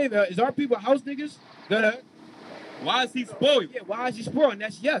slave, is our people house niggas? Go ahead. Why is he spoiled? Yeah, why is he spoiled? And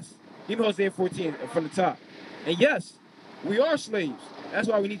that's yes. Give me Hosea 14 from the top. And yes, we are slaves. That's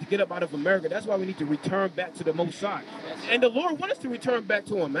why we need to get up out of America. That's why we need to return back to the Most High. And the Lord wants us to return back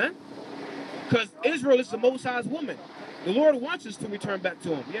to him, man. Because Israel is the Most High's woman. The Lord wants us to return back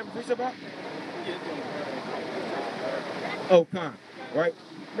to him. You have a precept about? Oh, Khan. Right?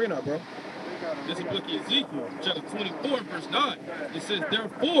 Bring it up, bro. This is the book of Ezekiel, chapter 24, verse 9. It says,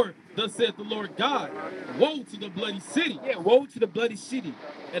 therefore, thus saith the Lord God, woe to the bloody city. Yeah, woe to the bloody city.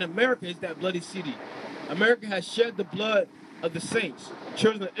 And America is that bloody city. America has shed the blood of the saints,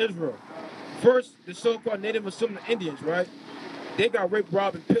 children of Israel. First, the so-called Native American Indians, right? They got raped,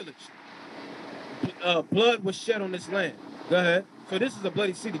 robbed, and pillaged. Blood was shed on this land. Go ahead. So this is a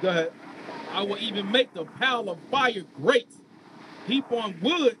bloody city. Go ahead. I will even make the pile of fire great. Heap on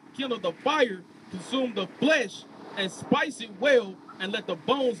wood, kindle the fire, consume the flesh, and spice it well, and let the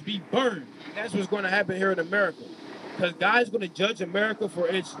bones be burned. That's what's going to happen here in America. Because God's going to judge America for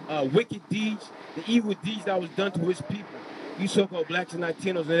its wicked deeds, the evil deeds that was done to his people. You so-called blacks and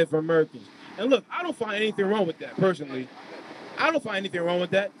Latinos and Native Americans. And look, I don't find anything wrong with that, personally. I don't find anything wrong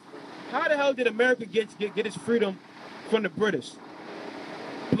with that. How the hell did America get its freedom from the British?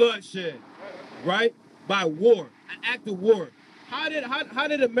 Bloodshed, right? By war, an act of war. How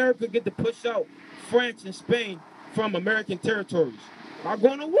did America get to push out France and Spain from American territories? By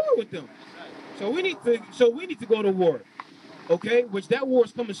going to war with them. So we need to go to war, okay? Which that war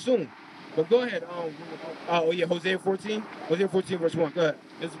is coming soon. But go ahead. Hosea 14. Hosea 14 verse 1. Go ahead.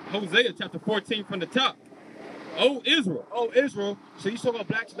 It's Hosea chapter 14 from the top. Oh Israel. Oh Israel. So you talk about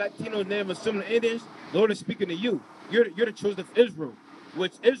blacks, Latinos, Native American Indians. The Lord is speaking to you. You're the children of Israel,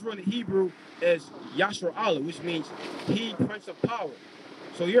 which Israel in Hebrew is Yashar Allah, which means he prince of power.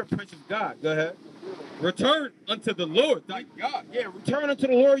 So you're a prince of God. Go ahead. Return unto the Lord thy God. Yeah, return unto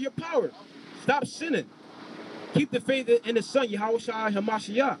the Lord your power. Stop sinning. Keep the faith in the Son, Yahushua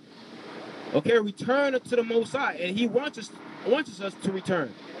HaMashiach. Okay, return unto the Most High, and he wants us to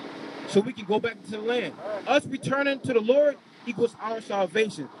return, so we can go back to the land. Us returning to the Lord equals our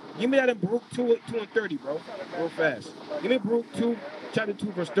salvation. Give me that in Baruch 2 and 30, bro. Real fast. Give me Baruch 2, chapter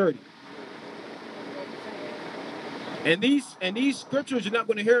 2, verse 30. And these scriptures you're not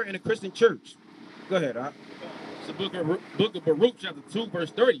going to hear in a Christian church. Go ahead, It's the book of Baruch, chapter 2,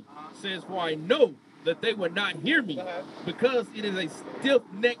 verse 30. Says, for I know that they would not hear me, because it is a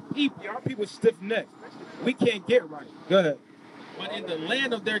stiff-necked people. Our people stiff-necked. We can't get right. Go ahead. But in the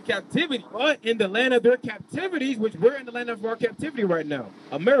land of their captivity, But in the land of their captivities, which we're in the land of our captivity right now,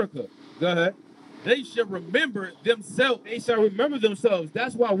 America. Go ahead. they shall remember themselves. They shall remember themselves.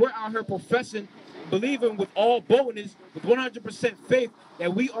 That's why we're out here professing, believing with all boldness, with 100% faith,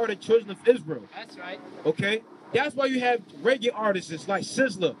 that we are the children of Israel. That's right. Okay? That's why you have reggae artists like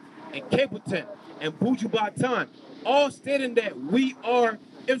Sizzler and Capleton and Buju Banton, all stating that we are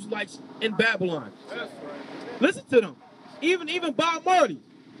Israelites in Babylon. Listen to them. Even Bob Marley.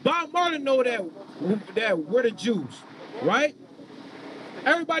 Bob Marley know that we're the Jews, right?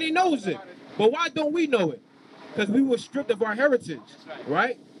 Everybody knows it. But why don't we know it? Because we were stripped of our heritage,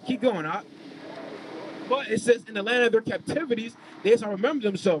 right? Keep going, Op. But it says in the land of their captivities, they shall remember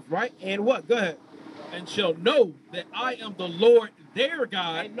themselves, right? And what? Go ahead. And shall know that I am the Lord their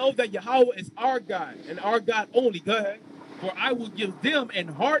God, And know that Yahweh is our God and our God only. Go ahead. for I will give them an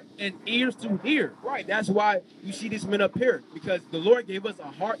heart and ears to hear. Right. That's why you see these men up here, because the Lord gave us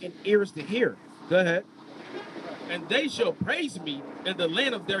a heart and ears to hear. Go ahead. And they shall praise me in the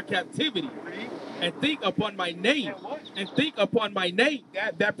land of their captivity, and think upon my name, and think upon my name.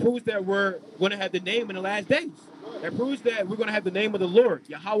 That proves that we're going to have the name in the last days. That proves that we're going to have the name of the Lord,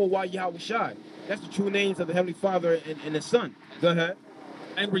 Yahweh Wa Yahweh Shai. That's the true names of the Heavenly Father and the Son. Go ahead.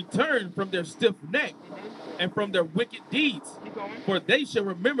 And return from their stiff neck and from their wicked deeds, for they shall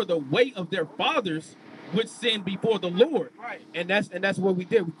remember the way of their fathers, which sinned before the Lord. Right. And that's what we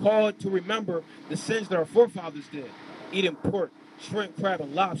did. We called to remember the sins that our forefathers did. Eating pork, shrimp, crab,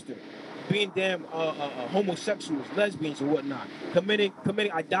 and lobster. Being damn homosexuals, lesbians, and whatnot.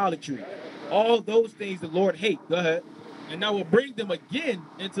 Committing idolatry. All those things the Lord hates. Go ahead. And I will bring them again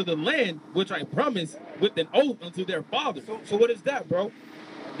into the land which I promised with an oath unto their fathers. So what is that, bro?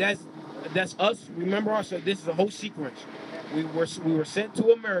 That's us. Remember ourselves. This is a whole sequence. We were sent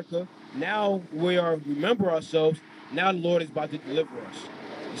to America. Now we are remember ourselves. Now the Lord is about to deliver us.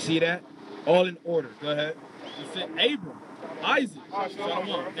 You see that? All in order. Go ahead. He sent Abram, Isaac,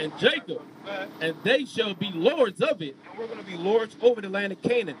 and Jacob, and they shall be lords of it. And we're going to be lords over the land of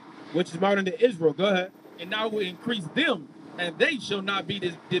Canaan, which is modern day Israel. Go ahead. And I will increase them, and they shall not be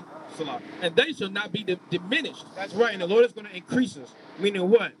diminished. That's right. And the Lord is going to increase us. Meaning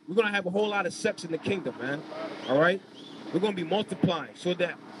what? We're going to have a whole lot of sex in the kingdom, man. All right? We're going to be multiplying so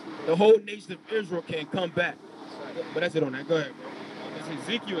that the whole nation of Israel can come back. But that's it on that. Go ahead, bro. It's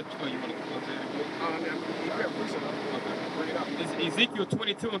Ezekiel. Oh, you want to It's Ezekiel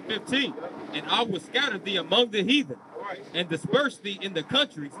 22 and 15. And I will scatter thee among the heathen, and disperse thee in the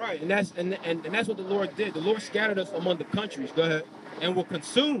countries. Right. And that's what the Lord did. The Lord scattered us among the countries. Go ahead. And will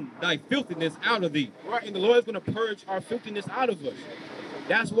consume thy filthiness out of thee. Right. And the Lord is going to purge our filthiness out of us.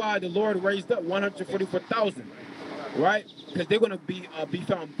 That's why the Lord raised up 144,000. Right? Because they're going to be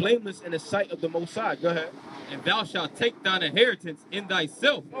found blameless in the sight of the Most High. Go ahead. And thou shalt take thine inheritance in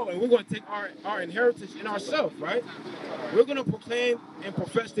thyself. Oh, and we're going to take our inheritance in ourselves, right? We're going to proclaim and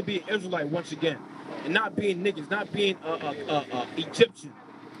profess to be an Israelite once again. And not being niggas, not being Egyptian,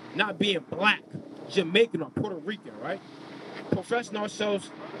 not being black, Jamaican, or Puerto Rican, right? Professing ourselves,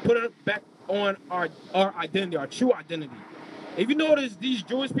 putting it back on our identity, our true identity. If you notice, these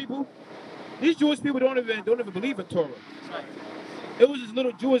Jewish people don't even believe in Torah. It was this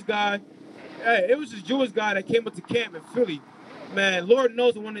little Jewish guy. Hey, it was this Jewish guy that came up to camp in Philly. Man, Lord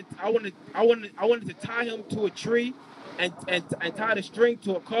knows I wanted to tie him to a tree and tie the string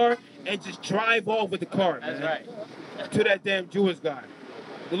to a car and just drive off with the car, man. That's right. To that damn Jewish guy.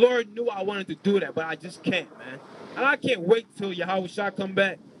 The Lord knew I wanted to do that, but I just can't, man. And I can't wait till Yahweh Shah come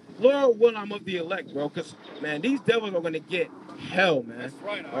back. Lord will, I'm of the elect, bro. Because, man, these devils are going to get hell, man. That's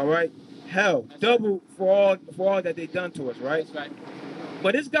right. All right? Hell. Double for all that they done to us, right? That's right.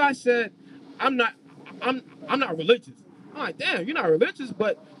 But this guy said, I'm not religious. I'm like, damn, you're not religious,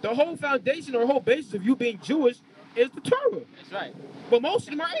 but the whole foundation or whole basis of you being Jewish is the Torah. That's right. But most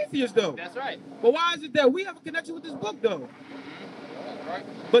of them are atheists, though. That's right. But why is it that we have a connection with this book, though?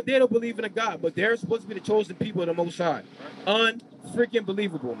 But they don't believe in a God. But they're supposed to be the chosen people of the Most High. Unfreaking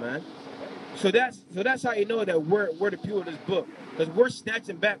believable, man. So that's how you know that we're the people of this book. Because we're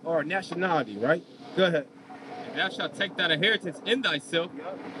snatching back our nationality, right? Go ahead. And thou shalt take thine inheritance in thyself,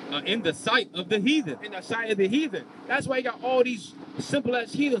 in the sight of the heathen. In the sight of the heathen. That's why you got all these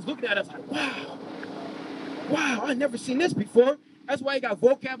simple-ass heathens looking at us like, wow, I never seen this before. That's why you got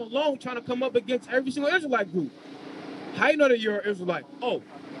vocab alone trying to come up against every single Israelite group. How you know that you're an Israelite? Oh,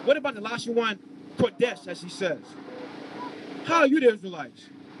 what about the Lashawan Kodesh, as he says? How are you the Israelites?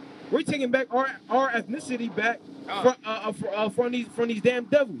 We're taking back our ethnicity back from these damn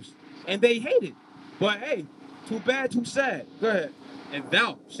devils. And they hate it. But hey, too bad, too sad. Go ahead. And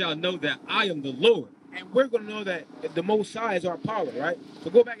thou shalt know that I am the Lord. And we're going to know that the Most High is our power, right? So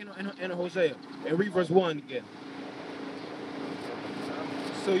go back in Hosea and read verse 1 again.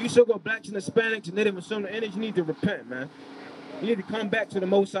 So you still go blacks and Hispanics and Native and Southern Indians, you need to repent, man. You need to come back to the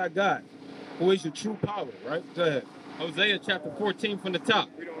Most High God, who is your true power, right? Go ahead. Hosea chapter 14 from the top.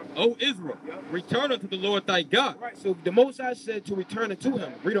 O Israel, return unto the Lord thy God. Right, so the Most High said to return unto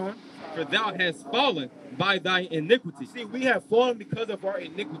him. Read on. For thou hast fallen by thy iniquity. See, we have fallen because of our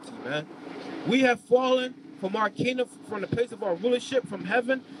iniquity, man. We have fallen from our kingdom, from the place of our rulership from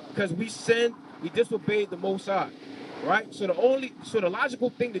heaven, because we sinned, we disobeyed the Most High, right? So the logical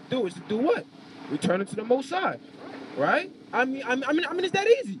thing to do is to do what? Return to the Most High, right? I mean, it's that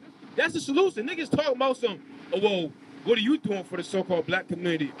easy. That's the solution. Niggas talking about some, oh, well, what are you doing for the so-called black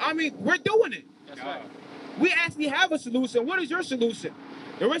community? I mean, we're doing it. That's right. We actually have a solution. What is your solution?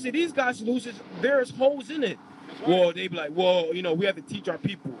 The rest of these guys' solutions, there's holes in it. Right. Well, they be like, well, you know, we have to teach our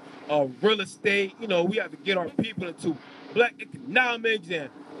people real estate. You know, we have to get our people into black economics and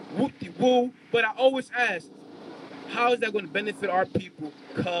whoop-de-woo. But I always ask, how is that going to benefit our people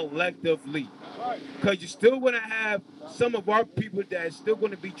collectively? Because you're still going to have some of our people that are still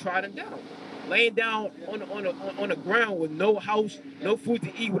going to be trodden down, laying down on the ground with no house, no food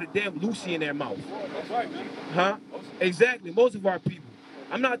to eat, with a damn Lucy in their mouth. Huh? Exactly. Most of our people.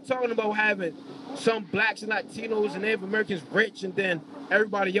 I'm not talking about having some blacks and Latinos and Native Americans rich and then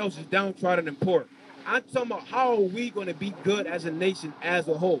everybody else is downtrodden and poor. I'm talking about how are we going to be good as a nation as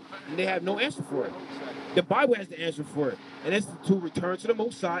a whole? And they have no answer for it. The Bible has the answer for it. And it's to return to the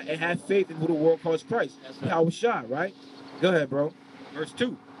Most High and have faith in who the world calls Christ. How was shot, right? Go ahead, bro. Verse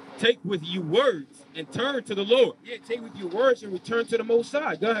 2. Take with you words and turn to the Lord. Yeah, take with you words and return to the Most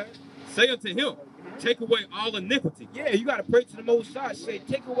High. Go ahead. Say unto him, take away all iniquity. Yeah, you got to pray to the Most High. Say,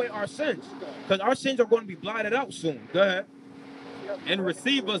 take away our sins. Because our sins are going to be blotted out soon. Go ahead. And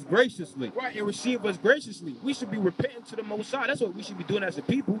receive us graciously. Right, and receive us graciously. We should be repenting to the Most High. That's what we should be doing as a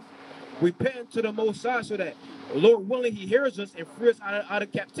people. Repenting to the Most High so that, Lord willing, he hears us and frees us out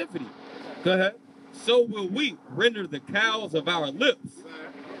of captivity. Go ahead. So will we render the cows of our lips.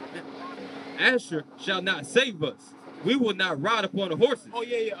 Asher shall not save us. We will not ride upon the horses. Oh,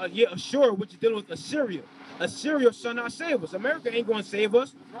 yeah, Assur, which is dealing with Assyria. Assyria shall not save us. America ain't going to save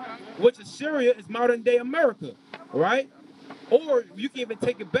us. Which Assyria is modern day America, right? Or you can even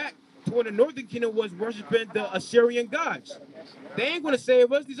take it back to when the Northern Kingdom was worshiping the Assyrian gods. They ain't going to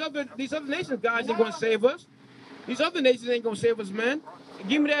save us. These other nations gods ain't going to save us. These other nations ain't going to save us, man.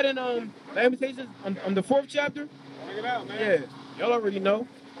 Give me that in Lamentations on the 4th chapter. Check it out, man. Yeah, y'all already know.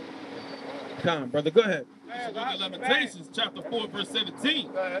 Come on, brother, go ahead. Lamentations chapter 4 verse 17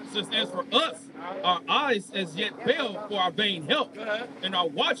 says, as for us, our eyes as yet fail for our vain help. In our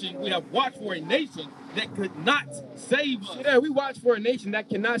watching, we have watched for a nation that could not save us. Yeah, we watch for a nation that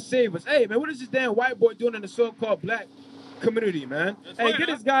cannot save us. Hey, man, what is this damn white boy doing in the so-called black community, man? Hey, get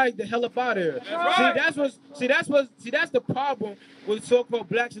this guy the hell up out of here. That's the problem with so-called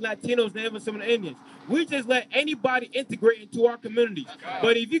blacks and Latinos and even some of the Indians. We just let anybody integrate into our communities.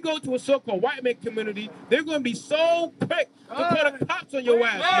 But if you go to a so-called white man community, they're going to be so quick to call the cops on your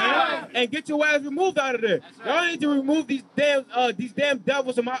ass, man, and get your ass removed out of there. Y'all need to remove these damn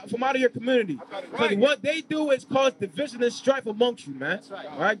devils from out of your community. Because what they do is cause division and strife amongst you, man.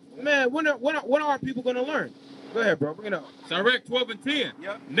 All right, man. When are our people going to learn? Go ahead, bro. Bring it up. Sirach 12 and 10.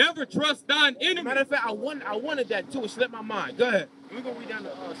 Yep. Never trust thine enemy. Matter of fact, I wanted that too. It slipped my mind. Go ahead. We're going to read down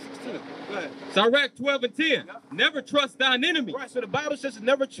to 16. Go ahead. Sirach 12 and 10. Yep. Never trust thine enemy. Right, so the Bible says to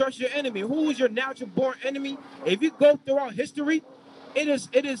never trust your enemy. Who is your natural born enemy? If you go throughout history, it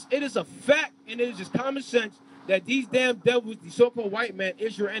is a fact, and it is just common sense that these damn devils, the so-called white man,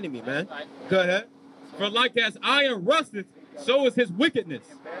 is your enemy, man. Right. Go ahead. For like as iron rusteth, so is his wickedness.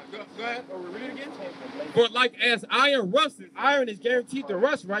 Go ahead. Read it again. For like as iron rusteth, iron is guaranteed to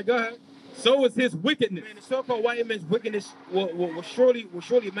rust, right? Go ahead. So is his wickedness. Man, the so-called white man's wickedness will surely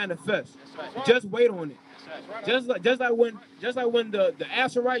manifest. Right. Just wait on it. Right. Just like when the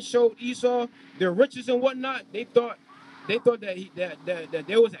Azarites showed Esau their riches and whatnot, they thought that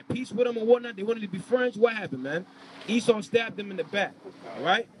they was at peace with him and whatnot. They wanted to be friends. What happened, man? Esau stabbed them in the back.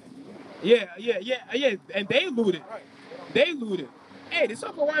 Right? Yeah. And they looted. They looted. Hey, the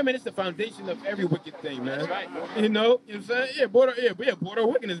so-called white man is the foundation of every wicked thing, man. Right. You know what I'm saying? Yeah, border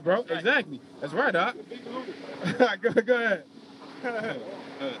wickedness, bro. Right. Exactly. That's right, Doc. Go ahead.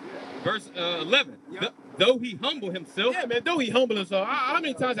 Verse 11. Yep. Though he humble himself. Yeah, man, though he humble himself. How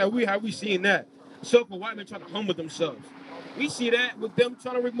many times have we seen that? So-called white men trying to humble themselves. We see that with them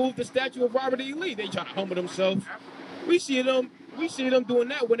trying to remove the statue of Robert E. Lee. They try to humble themselves. We see them We see them doing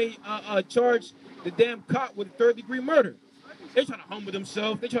that when they charge the damn cop with third-degree murder. They're trying to humble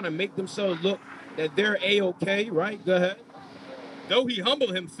themselves. They're trying to make themselves look that they're A-okay, right? Go ahead. Though he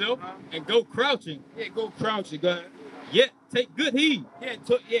humble himself and go crouching, Yeah, go crouching. Go ahead. yet take good heed. Yeah,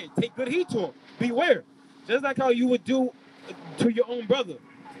 take good heed to him. Beware. Just like how you would do to your own brother.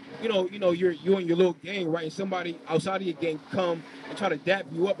 You and your little gang, right? And somebody outside of your gang come and try to dap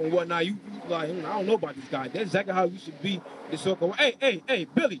you up and whatnot. You like, I don't know about this guy. That's exactly how you should be the so-called. Hey,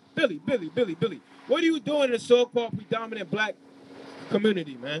 Billy. What are you doing in the so-called predominant black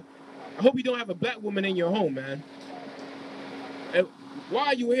community, man? I hope you don't have a black woman in your home, man. And why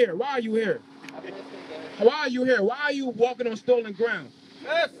are you here? Why are you here? Why are you walking on stolen ground?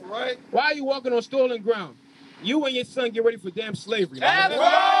 That's right. Why are you walking on stolen ground? You and your son get ready for damn slavery. That's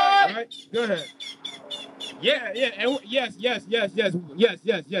right. right. Right? Go ahead. Yeah. And yes.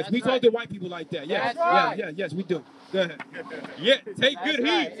 We talk to white people like that. Yes, That's right. yes, we do. Go ahead. Yet take good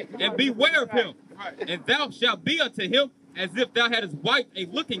right. heed and beware of him. And thou shalt be unto him as if thou hadst wiped a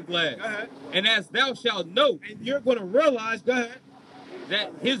looking glass. Go ahead. And as thou shalt know And you're going to realize, go ahead.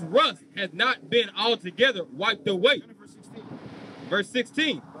 that his rust has not been altogether wiped away. Verse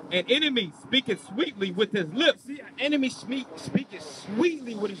 16. An enemy speaketh sweetly with his lips. See, an enemy speaking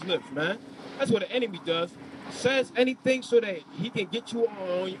sweetly with his lips, man. That's what an enemy does. Says anything so that he can get you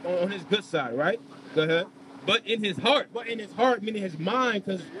on his good side, right? Go ahead. But in his heart, Meaning his mind,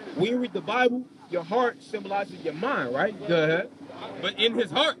 because when you read the Bible, your heart symbolizes your mind, right? Go ahead. but in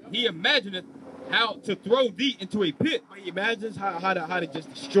his heart he imagineth how to throw thee into a pit. He imagines how to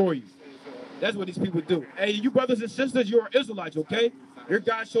just destroy you. That's what these people do. Hey, you brothers and sisters, you're Israelites, okay? You're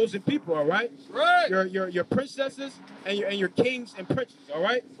God's chosen people, all right? Right. Your princesses and your kings and princes, all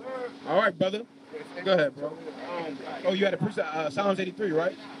right? All right, brother. Go ahead, bro. You had a precept, Psalms 83,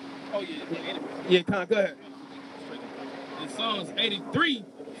 right? Oh yeah. Yeah, go ahead. In Psalms 83,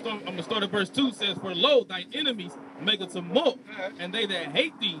 I'm gonna start at verse 2. Says, "For lo, thine enemies make a tumult, and they that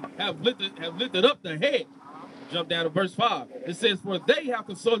hate thee have lifted up the head." Jump down to verse 5. It says, "For they have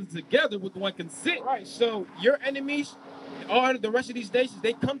consulted together with one consent." Right, so your enemies, all the rest of these nations,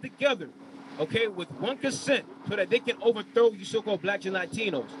 they come together, okay, with one consent so that they can overthrow you so-called blacks and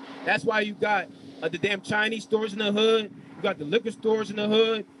Latinos. That's why you got the damn Chinese stores in the hood. You got the liquor stores in the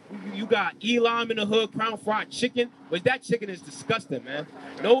hood. You got Elam in the hood, Crown Fried Chicken. Which that chicken is disgusting, man.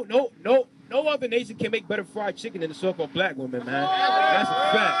 No other nation can make better fried chicken than the so-called black woman, man. That's a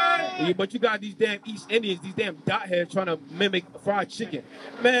fact. But you got these damn East Indians, these damn dot heads trying to mimic fried chicken.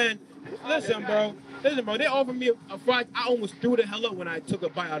 Man, listen, bro. They offered me a fried. I almost threw the hell up when I took a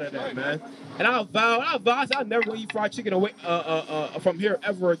bite out of that, man. And I vowed I'll never gonna eat fried chicken away from here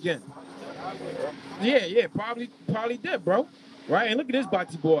ever again. Yeah, probably did, bro. Right? And look at this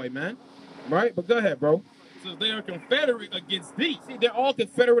boxy boy, man. Right? But go ahead, bro. Says they are confederate against thee. See, they're all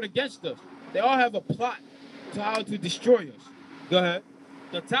confederate against us. They all have a plot to how to destroy us. Go ahead.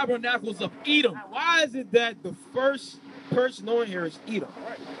 The tabernacles of Edom. Why is it that the first person on here is Edom?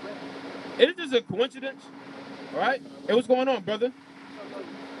 Isn't this a coincidence? All right? Hey, what's going on, brother?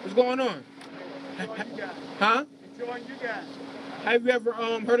 What's going on? Huh? Enjoying you guys. Have you ever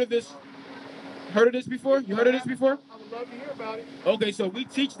heard of this? Heard of this before? You heard of this before? I would love to hear about it. Okay, so we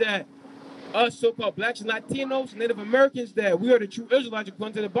teach that us so-called blacks and Latinos, Native Americans, that we are the true Israelites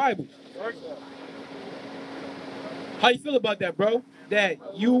according to the Bible. How you feel about that, bro? That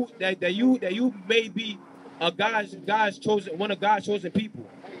you may be God's chosen, one of God's chosen people.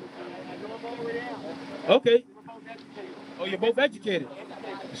 Okay. Oh, you're both educated.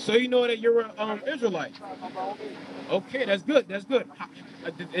 So you know that you're an Israelite. Okay, that's good. That's good.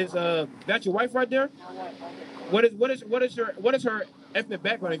 Is that your wife right there? What is her ethnic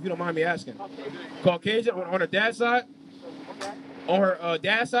background, if you don't mind me asking? Caucasian on her dad's side? On her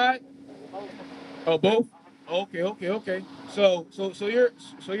dad's side? Oh, both? Okay. So you're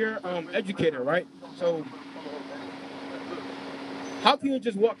educated, right? So how can you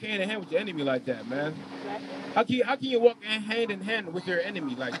just walk hand in hand with your enemy like that, man? How can you walk hand in hand with your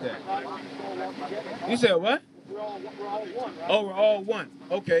enemy like that? You said what? We're all one. Right? Oh, we're all one.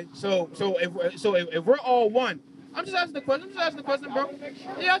 Okay. So if we're all one, I'm just asking the question, bro.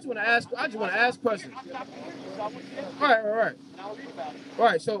 Yeah, I just want to ask questions. Right.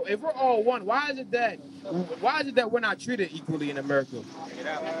 Right. So if we're all one, why is it that we're not treated equally in America?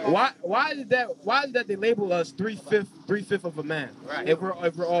 Why is it that they label us three fifth of a man? Right. If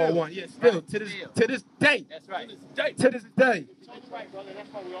we're all one. Yeah, still to this day. That's right. To this day. That's right, brother.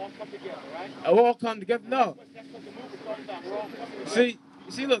 That's why we all come together, right? We all come together. No. That's what the movement's all about. We're all coming together.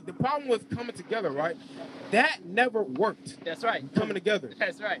 See, look, the problem with coming together, right? That never worked. That's right. Coming together.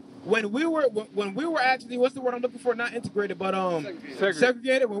 That's right. When we were actually, what's the word I'm looking for? Not integrated, but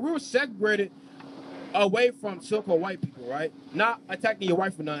segregated. When we were segregated away from so-called white people, right? Not attacking your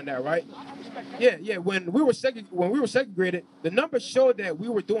wife or none of that, right? Yeah. When we were segregated, the numbers showed that we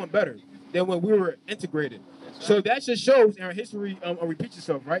were doing better than when we were integrated. So that just shows, and our history repeats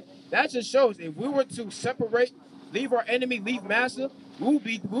itself, right? That just shows if we were to separate, leave our enemy, leave massa, we will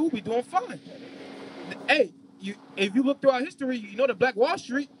be doing fine. Hey, if you look through our history, you know the Black Wall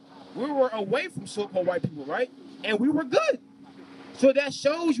Street, we were away from so-called white people, right? And we were good. So that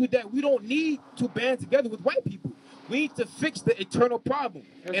shows you that we don't need to band together with white people. We need to fix the internal problem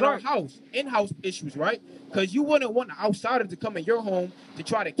in our house, in-house issues, right? Because you wouldn't want an outsider to come in your home to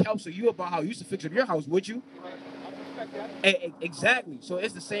try to counsel you about how you used to fix up your house, would you? Exactly. So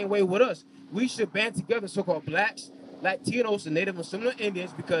it's the same way with us. We should band together, so-called blacks, Latinos, and Native and similar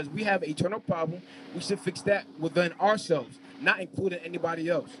Indians, because we have an eternal problem. We should fix that within ourselves, not including anybody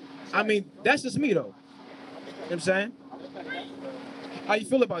else. I mean, that's just me, though. You know what I'm saying? How you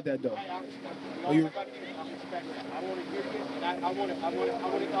feel about that, though? Are you...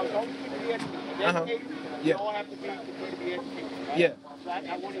 Yeah.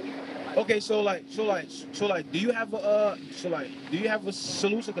 Okay, so do you have a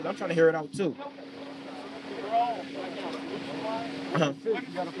solution? Because I'm trying to hear it out too. I'm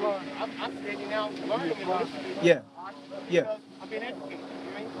standing out learning and listening. Yeah. I've been educated.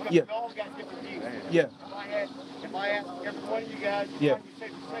 Yeah. We all got different views. Yeah. If I ask every one of you guys, you say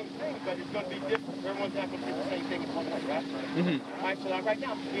the same thing, but it's going to be different. Everyone's not going to say the same thing in one way, right? All right, so right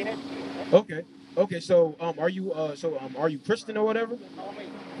now I'm being educated. Okay. So are you Christian or whatever?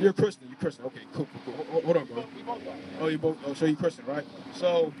 You're Christian. Okay, cool. Hold on, bro. Oh, you both. Oh, so you're Christian, right?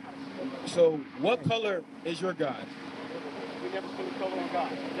 So what color is your God? We never put a color on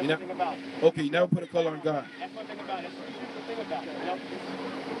God. That's one thing about it. Okay, you never put a color on God. That's one thing about it. That's the thing about it. You know,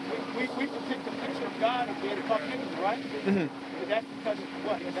 we depict the picture of God as being a Caucasian, right? But that's because of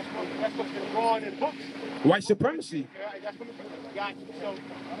what? That's what's been drawn in books. White supremacy. That's what God. So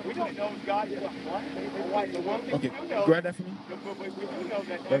we don't know if God is black or white. The one thing we do know. Grab that for me. We do know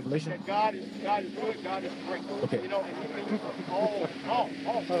that Revelation. That God is good. God is great. Okay. You know, and He means all.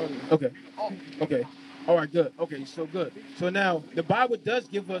 Okay. All right, good. Okay, so good. So now the Bible does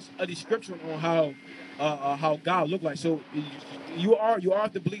give us a description on how God looked like. So you are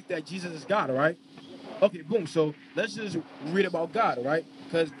to believe that Jesus is God, all right? Okay, boom. So let's just read about God, all right?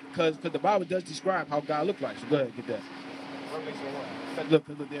 Because the Bible does describe how God looked like. So go ahead, get that. Look,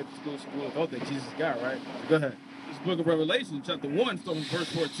 there that Jesus is God, right? So go ahead. This book of Revelation, chapter 1, starting verse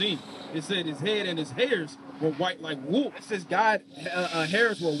 14. It said his head and his hairs were white like wool. It says God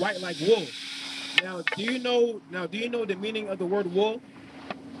hairs were white like wool. Now, do you know the meaning of the word wool?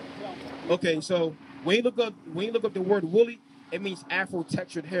 Okay, so when you look up the word woolly, it means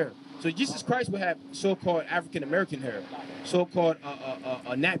Afro-textured hair. So Jesus Christ would have so-called African American hair, so-called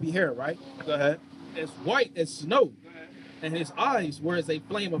a nappy hair, right? Go ahead. As white as snow, and his eyes were as a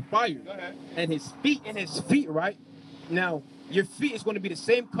flame of fire, and his feet, right? Now, your feet is going to be the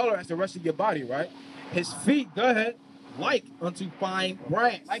same color as the rest of your body, right? His feet, go ahead. Like unto fine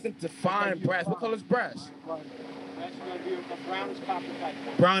brass. Like unto fine brass. What color is brass? That's going to be a brownish copper type.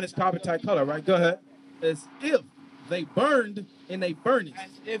 Brownish copper type color, right? Go ahead. As if they burned in a furnace.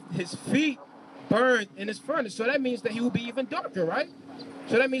 As if his feet burned in his furnace. So that means that he will be even darker, right?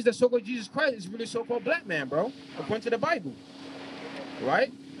 So that means that so-called Jesus Christ is really so-called black man, bro, according to the Bible,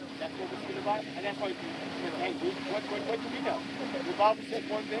 right? That's what we see in the Bible, and that's why. Hey, what do we know? The Bible says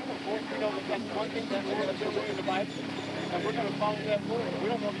one thing. Of course, we know that that's one thing that we're going to do in the Bible, and we're going to follow that rule. We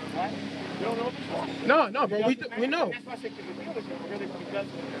don't know if it's right. We don't know if it's wrong. No, bro. We know. That's why I think the feelings really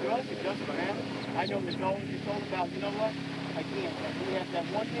doesn't matter. I know there's always you're told about. You know what? I can't. We have that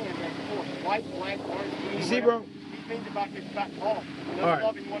one thing, and that's force. White, black, orange, green. See, bro. These things about all. All right.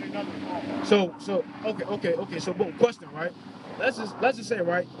 Loving one another. So okay. So boom. Question, right? Let's just say,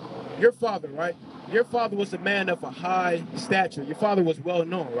 right? Your father, right? Your father was a man of a high stature. Your father was well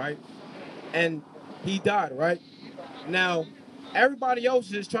known, right? And he died, right? Now, everybody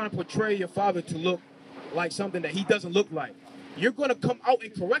else is trying to portray your father to look like something that he doesn't look like. You're going to come out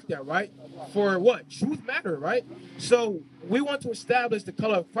and correct that, right? For what? Truth matter, right? So we want to establish the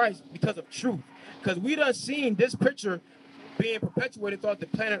color of Christ because of truth. Because we done seen this picture being perpetuated throughout the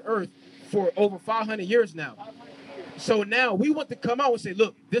planet Earth for over 500 years now. So now we want to come out and say,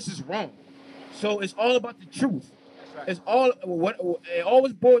 look, this is wrong. So it's all about the truth. It's all what it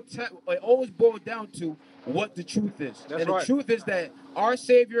always boiled down to what the truth is. That's and the right. truth is that our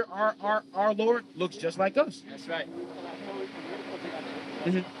Savior, our Lord, looks just like us. That's right.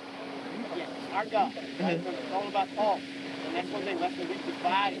 our God. Right? It's all about all. And that's one thing. That's when we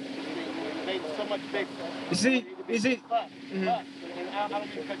divide it. We made it so much bigger. You see? But, and I don't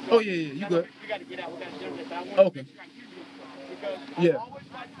mean to cut you Oh off. yeah, you good. We got to get out. We got to generate. But I want Okay. to make sure I hear you. Because Yeah. I always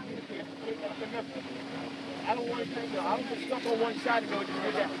like to communicate. I don't want to think, I don't get stuck on one side and go, just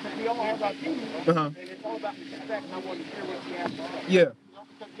do that. Because we all have our views. And it's all about respect. And I want to hear what you have to say. Yeah.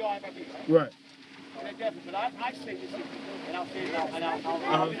 Because we all have our views. Right. But I say this, and I'll say it,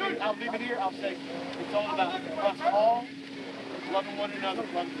 I'll leave it here. I'll say it's all about us all loving one another,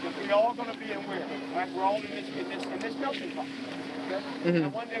 because we're all going to be in where, right? We're all in this melting pot. Okay?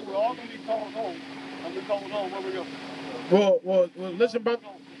 And one day we're all going to be called home, and we're called home where we go. Well, listen, bro.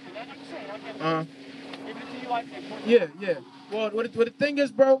 Yeah. Well, what the thing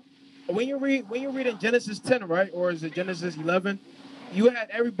is, bro, when you read in Genesis 10, right, or is it Genesis 11? You had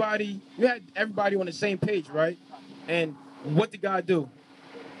everybody on the same page, right? And what did God do?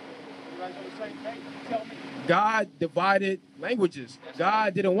 God divided languages.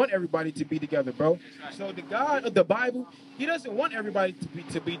 God didn't want everybody to be together, bro. So the God of the Bible, he doesn't want everybody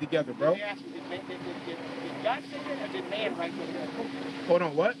to be together, bro. Did God say that, or did man write that? Hold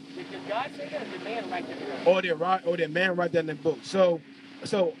on, what? Did God say that, or did man write that? Or did man write that in the book? So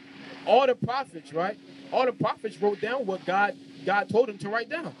all the prophets, right? All the prophets wrote down what God told them to write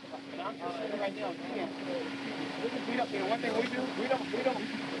down. And I'm just saying right now, one thing we do, we don't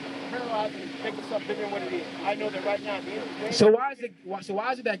paralyze and make this up bigger than what it is. I know that right now at the end of the day. So why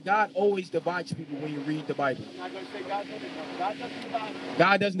is it that God always divides people when you read the Bible? I'm not going to say God doesn't. God doesn't divide.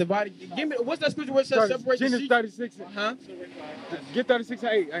 God doesn't divide it. Give me what's that scripture where it says separate the sheep? Genesis 36. Huh? Get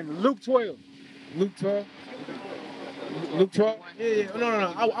 36:8 and Luke 12. Luke 12. Luke 12? Yeah.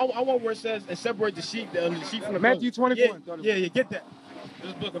 No. I want where it says and separate the sheep from the Matthew goats. 24. Yeah, get that.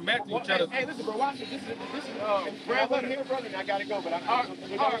 This book of Matthew, Hey, listen, bro, watch it. This is Brad, let him here, brother, and I got to go, but I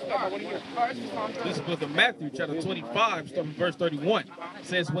want to hear. This book of Matthew, chapter 25, starting verse 31,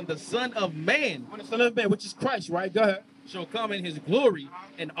 says, when the Son of Man which is Christ, right? Go ahead. shall come in his glory,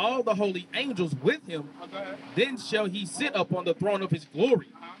 and all the holy angels with him, then shall he sit upon the throne of his glory.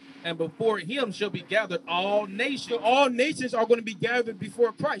 And before him shall be gathered all nations. So all nations are going to be gathered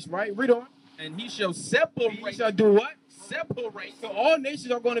before Christ, right? Read on. And he shall separate. He shall do what? Separate. So all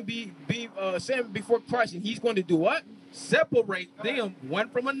nations are going to be sent before Christ, and he's going to do what? Separate them one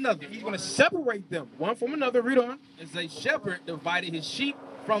from another. He's going to separate them one from another. Read on. As a shepherd divided his sheep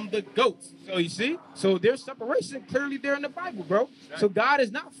from the goats. So you see? So there's separation clearly there in the Bible, bro. So God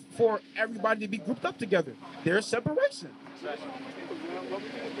is not for everybody to be grouped up together. There's separation. What we're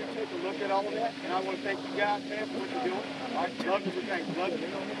going to do is take a look at all of that, and I want to thank you guys, man, for what you're doing. All right, love you, love you.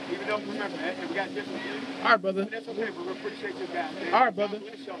 Even though, remember, man, we got different views. All right, brother. But that's okay, but we appreciate you guys, man. All right, brother.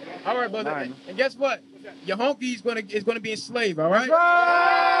 All right, brother. And guess what? Your honky is gonna be enslaved. All right.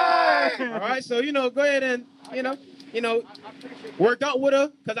 All right. So go ahead and work out with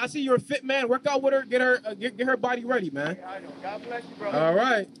her, cause I see you're a fit man. Work out with her. Get her body ready, man. I know. God bless you, brother. All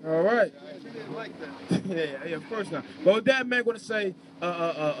right. She didn't like that. yeah, of course not. But with that, man, gonna say,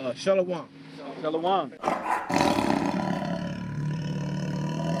 shalom. Shalom.